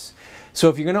see this? So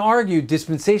if you're going to argue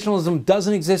dispensationalism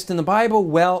doesn't exist in the Bible,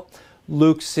 well,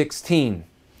 Luke 16,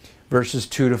 verses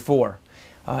 2 to 4.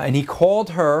 And he called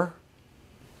him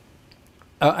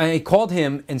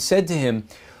and said to him,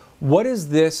 "What is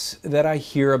this that I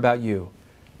hear about you?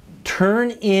 Turn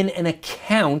in an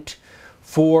account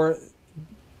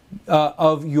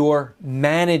of your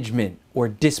management or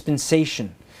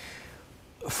dispensation.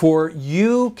 For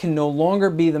you can no longer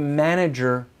be the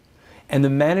manager." And the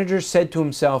manager said to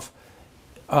himself,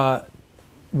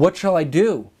 "What shall I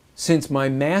do? Since my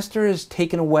master has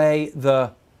taken away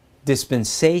the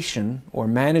dispensation or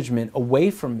management away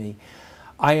from me,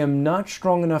 I am not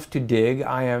strong enough to dig.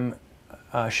 I am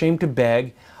ashamed to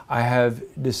beg. I have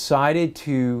decided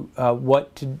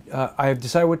what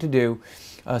to do,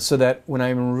 so that when I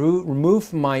am removed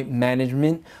from my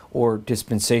management or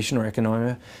dispensation or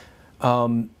economia,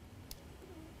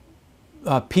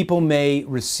 people may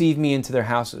receive me into their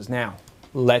houses." Now,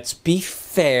 let's be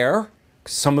fair.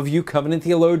 Some of you covenant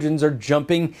theologians are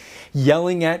jumping,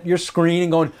 yelling at your screen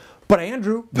and going, but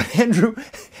Andrew,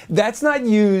 that's not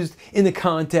used in the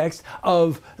context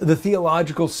of the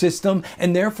theological system,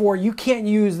 and therefore you can't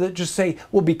use that, just say,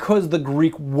 well, because the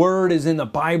Greek word is in the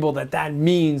Bible, that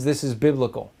means this is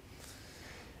biblical.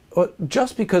 Well,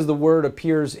 just because the word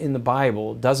appears in the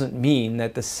Bible doesn't mean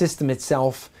that the system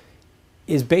itself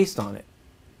is based on it.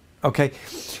 Okay?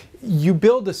 You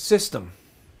build a system,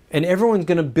 and everyone's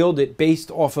going to build it based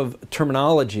off of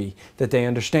terminology that they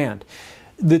understand.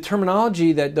 The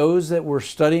terminology that those that were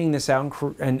studying this out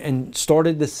and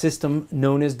started the system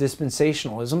known as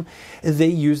dispensationalism, they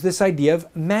use this idea of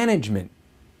management.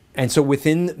 And so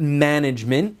within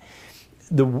management,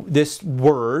 this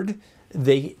word,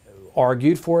 they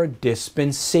argued for a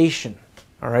dispensation.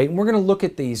 All right, and we're going to look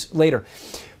at these later.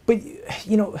 But,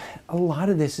 you know, a lot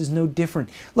of this is no different.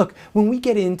 Look, when we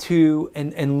get into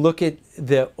and look at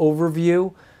the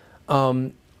overview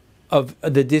of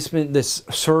this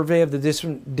survey of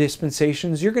the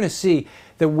dispensations, you're going to see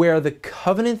that where the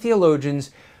covenant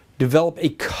theologians develop a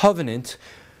covenant,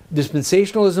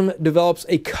 dispensationalism develops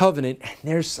a covenant, and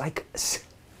there's like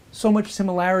so much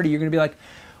similarity. You're going to be like,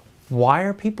 why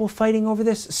are people fighting over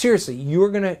this? Seriously, you're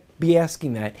going to be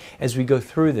asking that as we go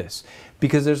through this,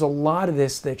 because there's a lot of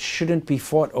this that shouldn't be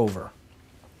fought over.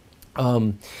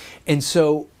 And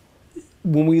so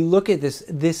when we look at this,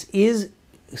 this is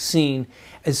seen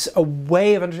as a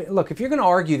way of understanding. Look, if you're going to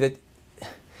argue that,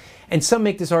 and some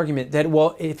make this argument that,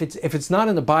 well, if it's not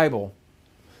in the Bible,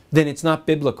 then it's not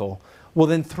biblical. Well,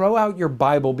 then throw out your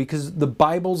Bible, because the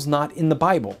Bible's not in the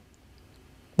Bible.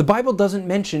 The Bible doesn't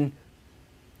mention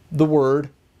the word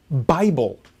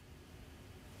Bible.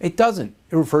 It doesn't.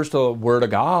 It refers to the Word of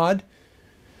God.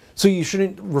 So you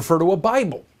shouldn't refer to a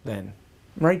Bible then,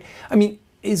 right? I mean,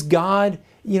 is God,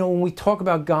 you know, when we talk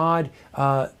about God,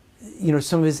 you know,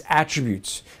 some of his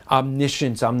attributes,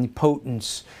 omniscience,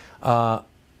 omnipotence,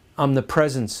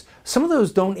 omnipresence, some of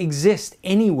those don't exist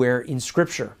anywhere in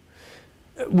Scripture.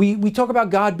 We talk about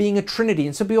God being a Trinity,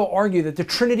 and some people argue that the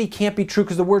Trinity can't be true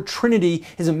because the word Trinity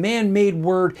is a man-made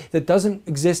word that doesn't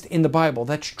exist in the Bible.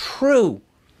 That's true.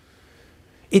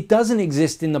 It doesn't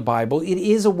exist in the Bible. It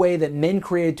is a way that men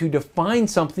created to define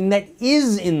something that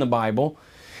is in the Bible.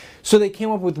 So they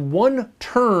came up with one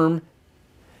term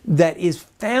that is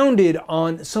founded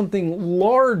on something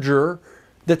larger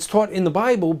that's taught in the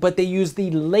Bible, but they use the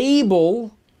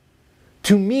label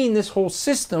to mean this whole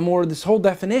system or this whole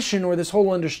definition or this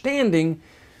whole understanding.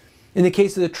 In the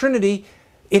case of the Trinity,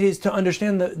 it is to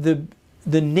understand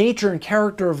the nature and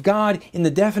character of God in the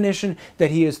definition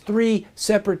that he is three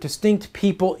separate, distinct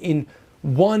people in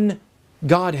one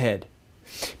Godhead.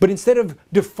 But instead of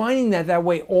defining that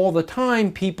way all the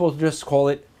time, people just call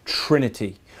it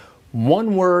Trinity.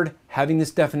 One word having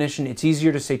this definition, it's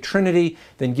easier to say Trinity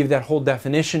than give that whole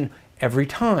definition every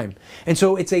time. And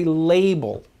so it's a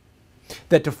label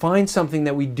that defines something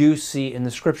that we do see in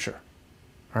the Scripture.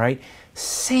 All right?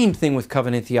 Same thing with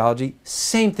covenant theology,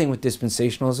 same thing with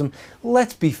dispensationalism.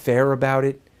 Let's be fair about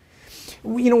it.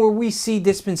 You know, where we see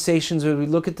dispensations, when we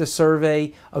look at the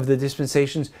survey of the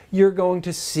dispensations, you're going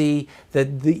to see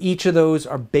that each of those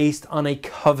are based on a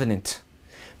covenant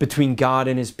between God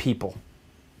and his people.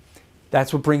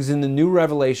 That's what brings in the new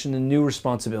revelation, the new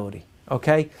responsibility.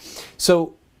 Okay?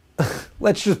 So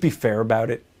let's just be fair about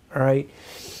it. All right?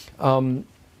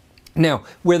 Now,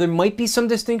 where there might be some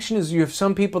distinction is you have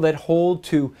some people that hold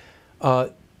to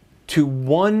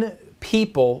one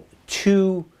people,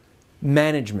 two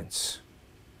managements.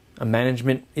 A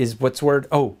management is what's the word?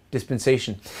 Oh,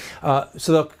 dispensation.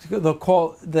 So they'll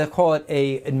call it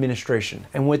a administration.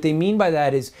 And what they mean by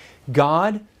that is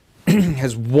God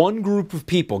has one group of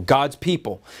people, God's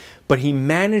people, but he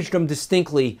managed them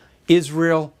distinctly,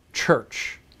 Israel,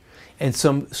 church. And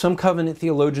some covenant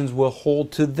theologians will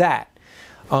hold to that.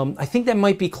 I think that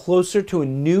might be closer to a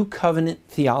new covenant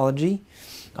theology.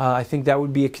 I think that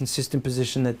would be a consistent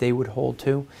position that they would hold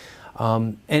to.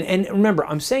 And remember,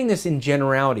 I'm saying this in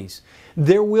generalities.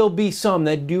 There will be some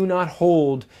that do not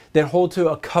hold, that hold to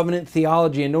a covenant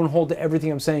theology and don't hold to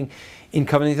everything I'm saying in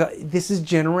covenant theology. This is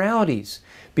generalities.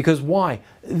 Because why?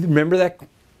 Remember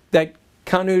that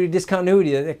continuity,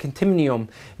 discontinuity, that continuum.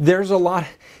 There's a lot,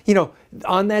 you know,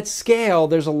 on that scale,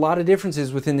 there's a lot of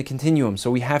differences within the continuum. So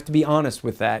we have to be honest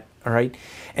with that, all right?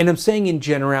 And I'm saying in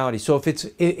generality. So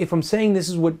if I'm saying this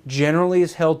is what generally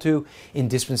is held to in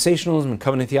dispensationalism and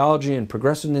covenant theology and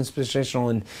progressive dispensational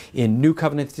and in new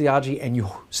covenant theology, and you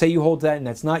say you hold that and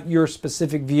that's not your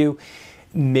specific view,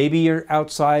 maybe you're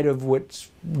outside of what's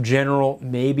general.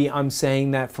 Maybe I'm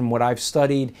saying that from what I've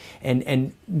studied,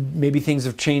 and maybe things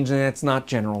have changed and that's not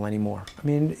general anymore. I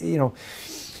mean, you know.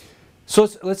 So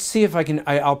let's see if I can.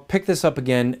 I'll pick this up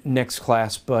again next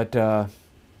class. But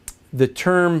the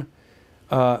term,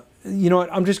 you know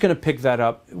what? I'm just going to pick that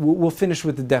up. We'll finish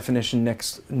with the definition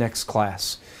next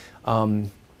class.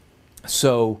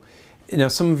 So, you know,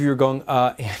 some of you are going,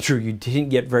 Andrew, you didn't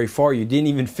get very far. You didn't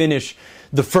even finish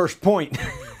the first point.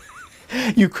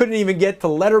 You couldn't even get to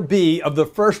letter B of the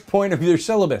first point of your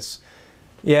syllabus.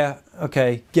 Yeah,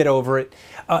 okay, get over it.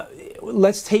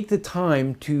 Let's take the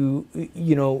time to,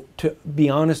 you know, to be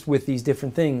honest with these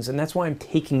different things, and that's why I'm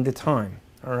taking the time,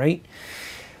 all right?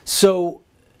 So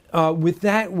with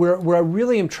that, where I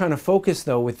really am trying to focus,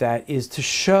 though, with that is to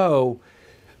show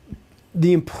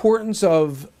the importance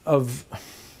of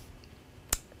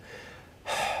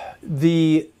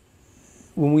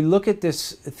when we look at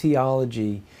this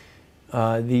theology,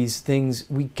 these things,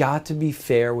 we got to be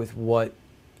fair with what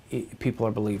people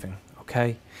are believing,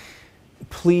 okay?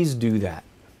 Please do that.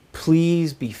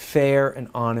 Please be fair and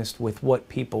honest with what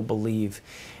people believe,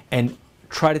 and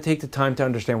try to take the time to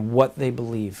understand what they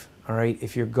believe, all right,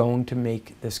 if you're going to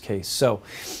make this case. So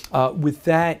with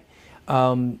that,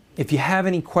 if you have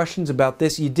any questions about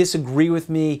this, you disagree with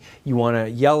me, you want to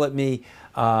yell at me,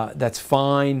 that's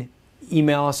fine.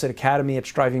 Email us at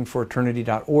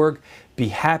academy@strivingforeternity.org. Be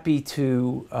happy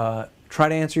to try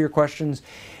to answer your questions.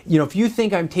 You know, if you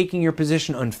think I'm taking your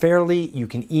position unfairly, you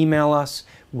can email us.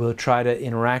 We'll try to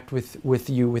interact with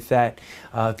you with that.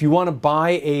 If you want to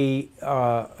buy a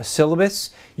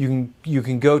syllabus, you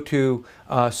can go to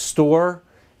store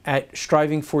at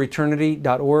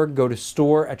strivingforeternity.org. Go to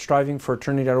store at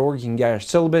strivingforeternity.org. You can get our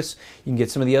syllabus. You can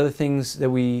get some of the other things that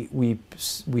we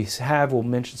have. We'll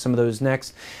mention some of those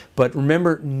next. But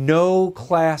remember, no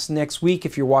class next week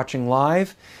if you're watching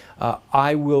live.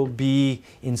 I will be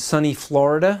in sunny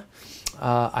Florida.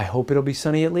 I hope it'll be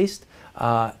sunny at least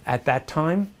at that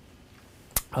time,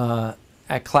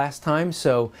 at class time.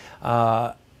 So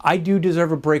I do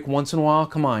deserve a break once in a while.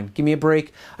 Come on, give me a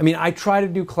break. I mean, I try to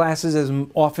do classes as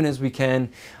often as we can.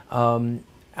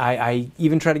 I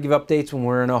even try to give updates when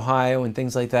we're in Ohio and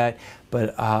things like that.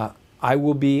 But I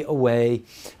will be away.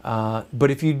 But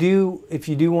if you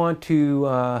do want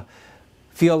to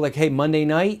feel like, hey, Monday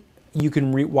night, you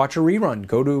can watch a rerun.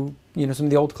 Go to some of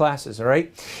the old classes. All right.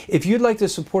 If you'd like to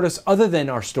support us other than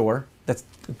our store, that's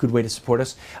a good way to support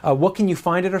us. What can you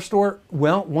find at our store?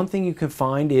 Well, one thing you can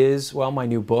find is, well, my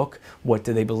new book, What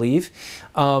Do They Believe?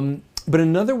 But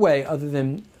another way, other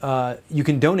than you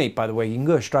can donate, by the way, you can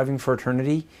go to Striving for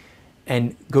Eternity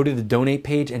and go to the donate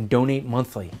page and donate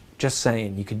monthly. Just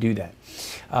saying, you could do that.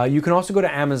 You can also go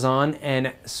to Amazon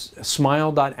and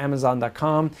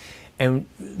smile.amazon.com and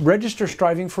register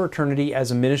Striving for Eternity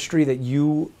as a ministry that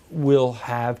you will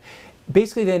have.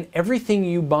 Basically, then everything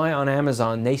you buy on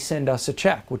Amazon, they send us a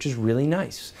check, which is really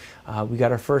nice. We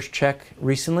got our first check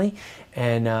recently,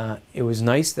 and it was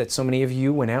nice that so many of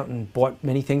you went out and bought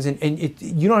many things. And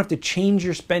you don't have to change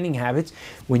your spending habits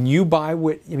when you buy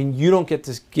you don't get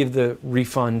to give the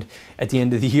refund at the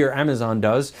end of the year. Amazon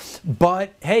does.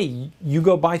 But hey, you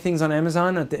go buy things on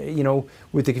Amazon,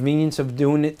 with the convenience of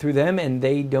doing it through them, and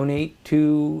they donate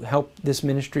to help this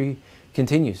ministry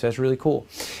continue. So that's really cool.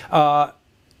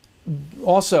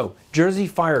 Also, Jersey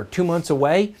Fire, 2 months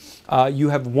away. You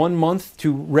have 1 month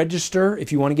to register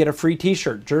if you want to get a free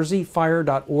t-shirt.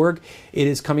 jerseyfire.org. It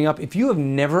is coming up. If you have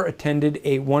never attended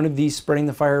one of these Spreading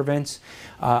the Fire events,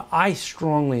 I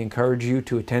strongly encourage you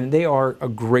to attend. They are a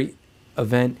great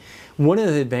event. One of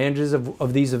the advantages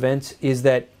of these events is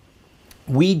that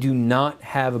we do not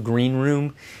have a green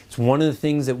room. It's one of the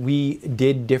things that we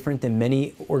did different than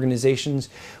many organizations.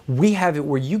 We have it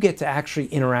where you get to actually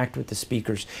interact with the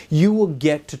speakers. You will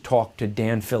get to talk to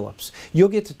Dan Phillips. You'll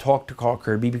get to talk to Carl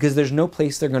Kirby because there's no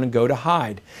place they're going to go to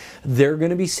hide. They're going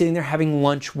to be sitting there having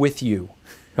lunch with you.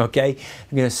 Okay?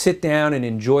 You're going to sit down and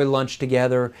enjoy lunch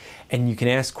together, and you can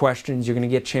ask questions. You're going to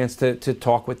get a chance to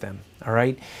talk with them. All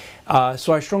right?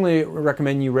 So I strongly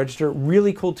recommend you register.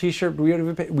 Really cool t-shirt.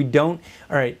 We don't?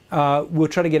 All right. We'll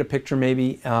try to get a picture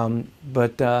maybe, of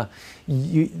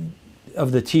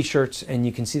the t-shirts, and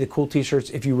you can see the cool t-shirts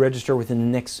if you register within the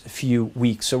next few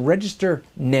weeks. So register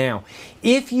now.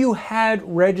 If you had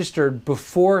registered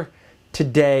before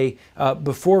today,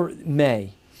 before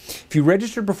May, if you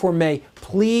registered before May,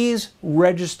 please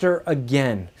register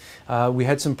again. We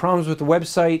had some problems with the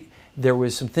website. There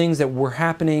was some things that were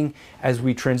happening as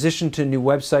we transitioned to a new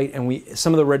website, and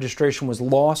some of the registration was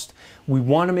lost. We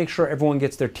want to make sure everyone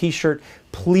gets their t-shirt.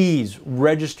 Please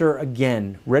register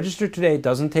again. Register today. It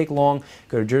doesn't take long.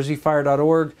 Go to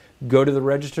jerseyfire.org, go to the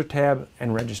register tab,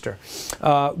 and register.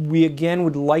 We again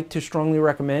would like to strongly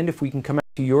recommend if we can come out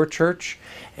to your church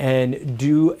and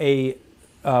do a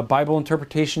Bible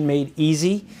Interpretation Made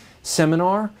Easy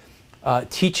seminar.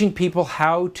 Teaching people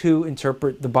how to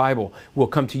interpret the Bible. We'll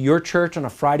come to your church on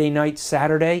a Friday night,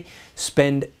 Saturday,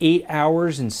 spend 8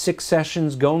 hours in 6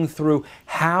 sessions going through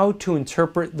how to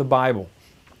interpret the Bible.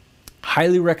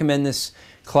 Highly recommend this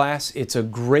class. It's a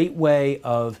great way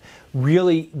of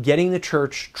really getting the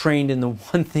church trained in the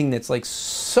one thing that's like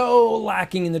so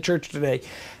lacking in the church today,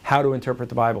 how to interpret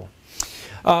the Bible.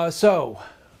 So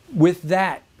with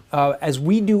that, as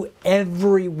we do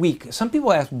every week. Some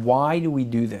people ask, why do we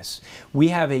do this? We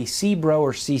have a C-Bro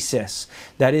or C-Sis.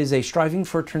 That is a Striving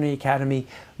for Eternity Academy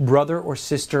brother or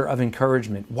sister of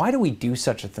encouragement. Why do we do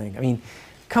such a thing? I mean,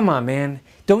 come on, man.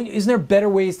 Isn't there better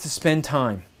ways to spend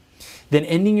time than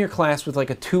ending your class with like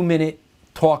a 2-minute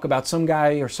talk about some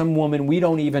guy or some woman we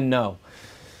don't even know?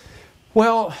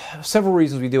 Well, several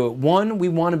reasons we do it. One, we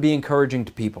want to be encouraging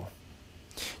to people.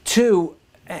 Two,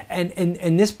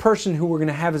 and this person who we're going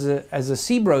to have as a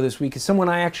CBRO this week is someone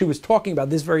I actually was talking about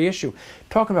this very issue,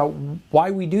 talking about why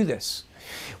we do this.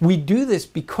 We do this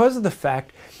because of the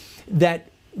fact that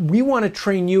we want to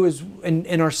train you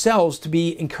and ourselves to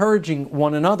be encouraging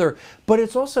one another, but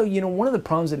it's also, one of the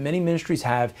problems that many ministries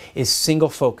have is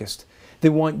single-focused. They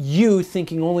want you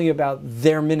thinking only about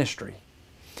their ministry.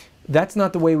 That's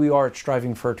not the way we are at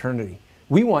Striving for Eternity.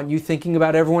 We want you thinking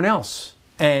about everyone else.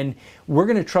 And we're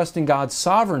going to trust in God's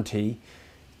sovereignty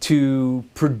to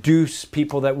produce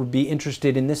people that would be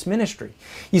interested in this ministry.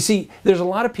 You see, there's a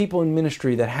lot of people in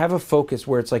ministry that have a focus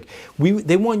where it's like,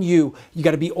 they want you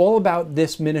got to be all about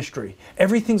this ministry.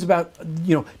 Everything's about,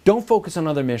 don't focus on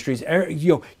other ministries.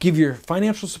 Give your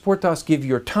financial support to us, give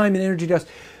your time and energy to us.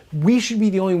 We should be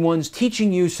the only ones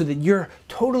teaching you so that you're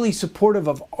totally supportive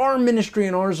of our ministry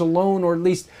and ours alone, or at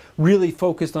least really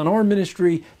focused on our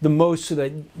ministry the most so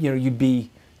that, you'd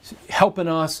be helping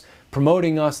us,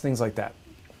 promoting us, things like that.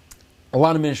 A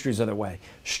lot of ministries are that way.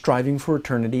 Striving for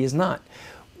Eternity is not.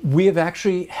 We have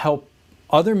actually helped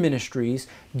other ministries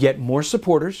get more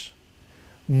supporters,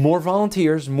 more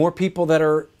volunteers, more people that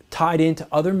are tied into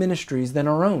other ministries than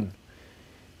our own.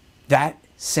 That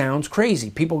sounds crazy.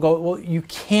 People go, well, you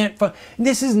can't,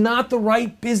 this is not the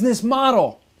right business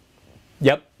model.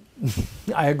 Yep,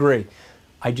 I agree.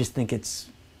 I just think it's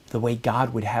the way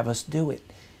God would have us do it.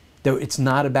 Though it's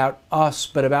not about us,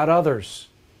 but about others.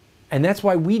 And that's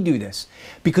why we do this,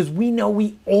 because we know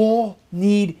we all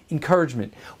need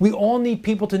encouragement. We all need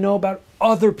people to know about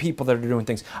other people that are doing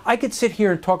things. I could sit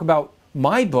here and talk about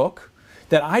my book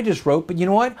that I just wrote, but you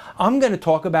know what? I'm going to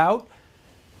talk about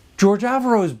George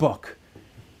Alvaro's book.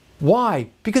 Why?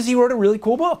 Because he wrote a really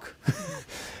cool book.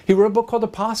 He wrote a book called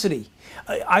Apostasy.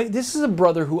 This is a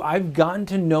brother who I've gotten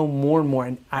to know more and more,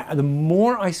 and the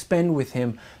more I spend with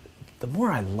him, the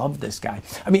more I love this guy.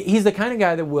 I mean, he's the kind of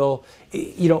guy that will,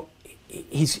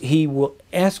 he will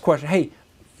ask questions. Hey,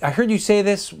 I heard you say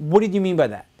this. What did you mean by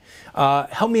that?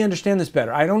 Help me understand this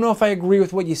better. I don't know if I agree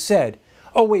with what you said.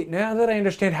 Oh, wait, now that I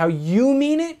understand how you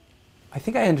mean it, I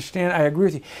think I understand. I agree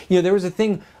with you. There was a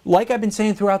thing, like I've been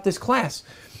saying throughout this class,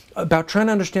 about trying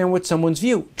to understand what someone's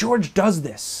view. George does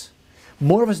this.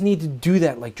 More of us need to do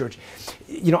that like George.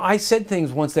 I said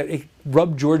things once that it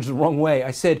rubbed George the wrong way.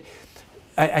 I said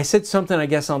something, I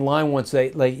guess, online once,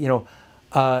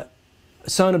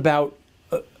 son, about,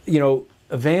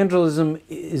 evangelism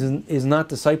is not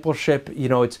discipleship.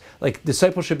 It's like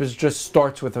discipleship just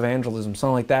starts with evangelism,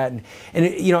 something like that.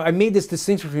 And I made this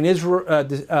distinction between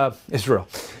Israel,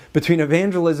 between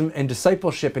evangelism and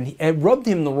discipleship, and it rubbed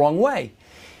him the wrong way.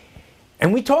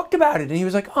 And we talked about it, and he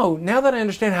was like, oh, now that I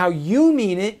understand how you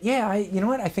mean it, yeah, you know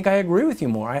what, I think I agree with you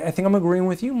more. I think I'm agreeing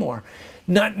with you more.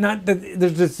 Not that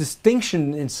there's this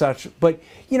distinction and such, but,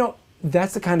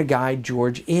 that's the kind of guy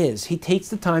George is. He takes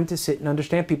the time to sit and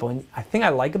understand people. And I think I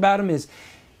like about him is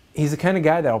he's the kind of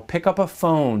guy that'll pick up a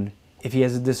phone if he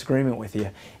has a disagreement with you.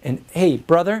 And, hey,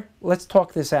 brother, let's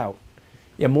talk this out.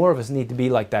 Yeah, more of us need to be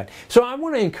like that. So I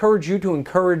want to encourage you to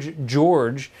encourage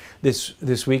George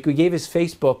this week. We gave his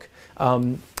Facebook,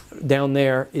 down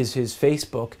there is his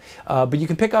Facebook. But you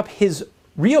can pick up his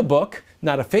real book,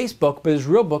 not a Facebook, but his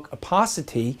real book,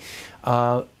 Apostasy,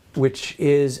 which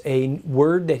is a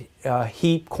word that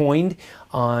he coined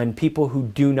on people who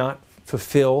do not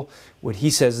fulfill what he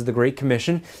says is the Great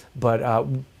Commission, but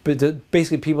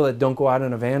basically people that don't go out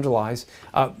and evangelize.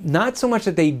 Not so much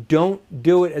that they don't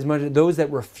do it, as much as those that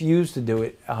refuse to do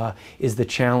it is the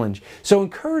challenge. So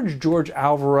encourage George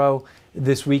Alvaro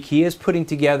this week. He is putting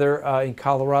together in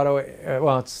Colorado,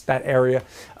 well, it's that area,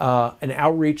 an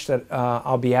outreach that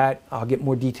I'll be at. I'll get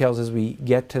more details as we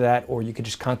get to that, or you could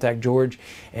just contact George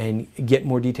and get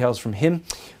more details from him.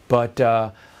 But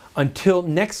until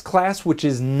next class, which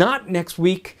is not next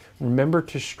week, remember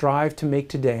to strive to make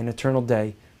today an eternal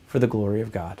day for the glory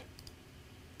of God.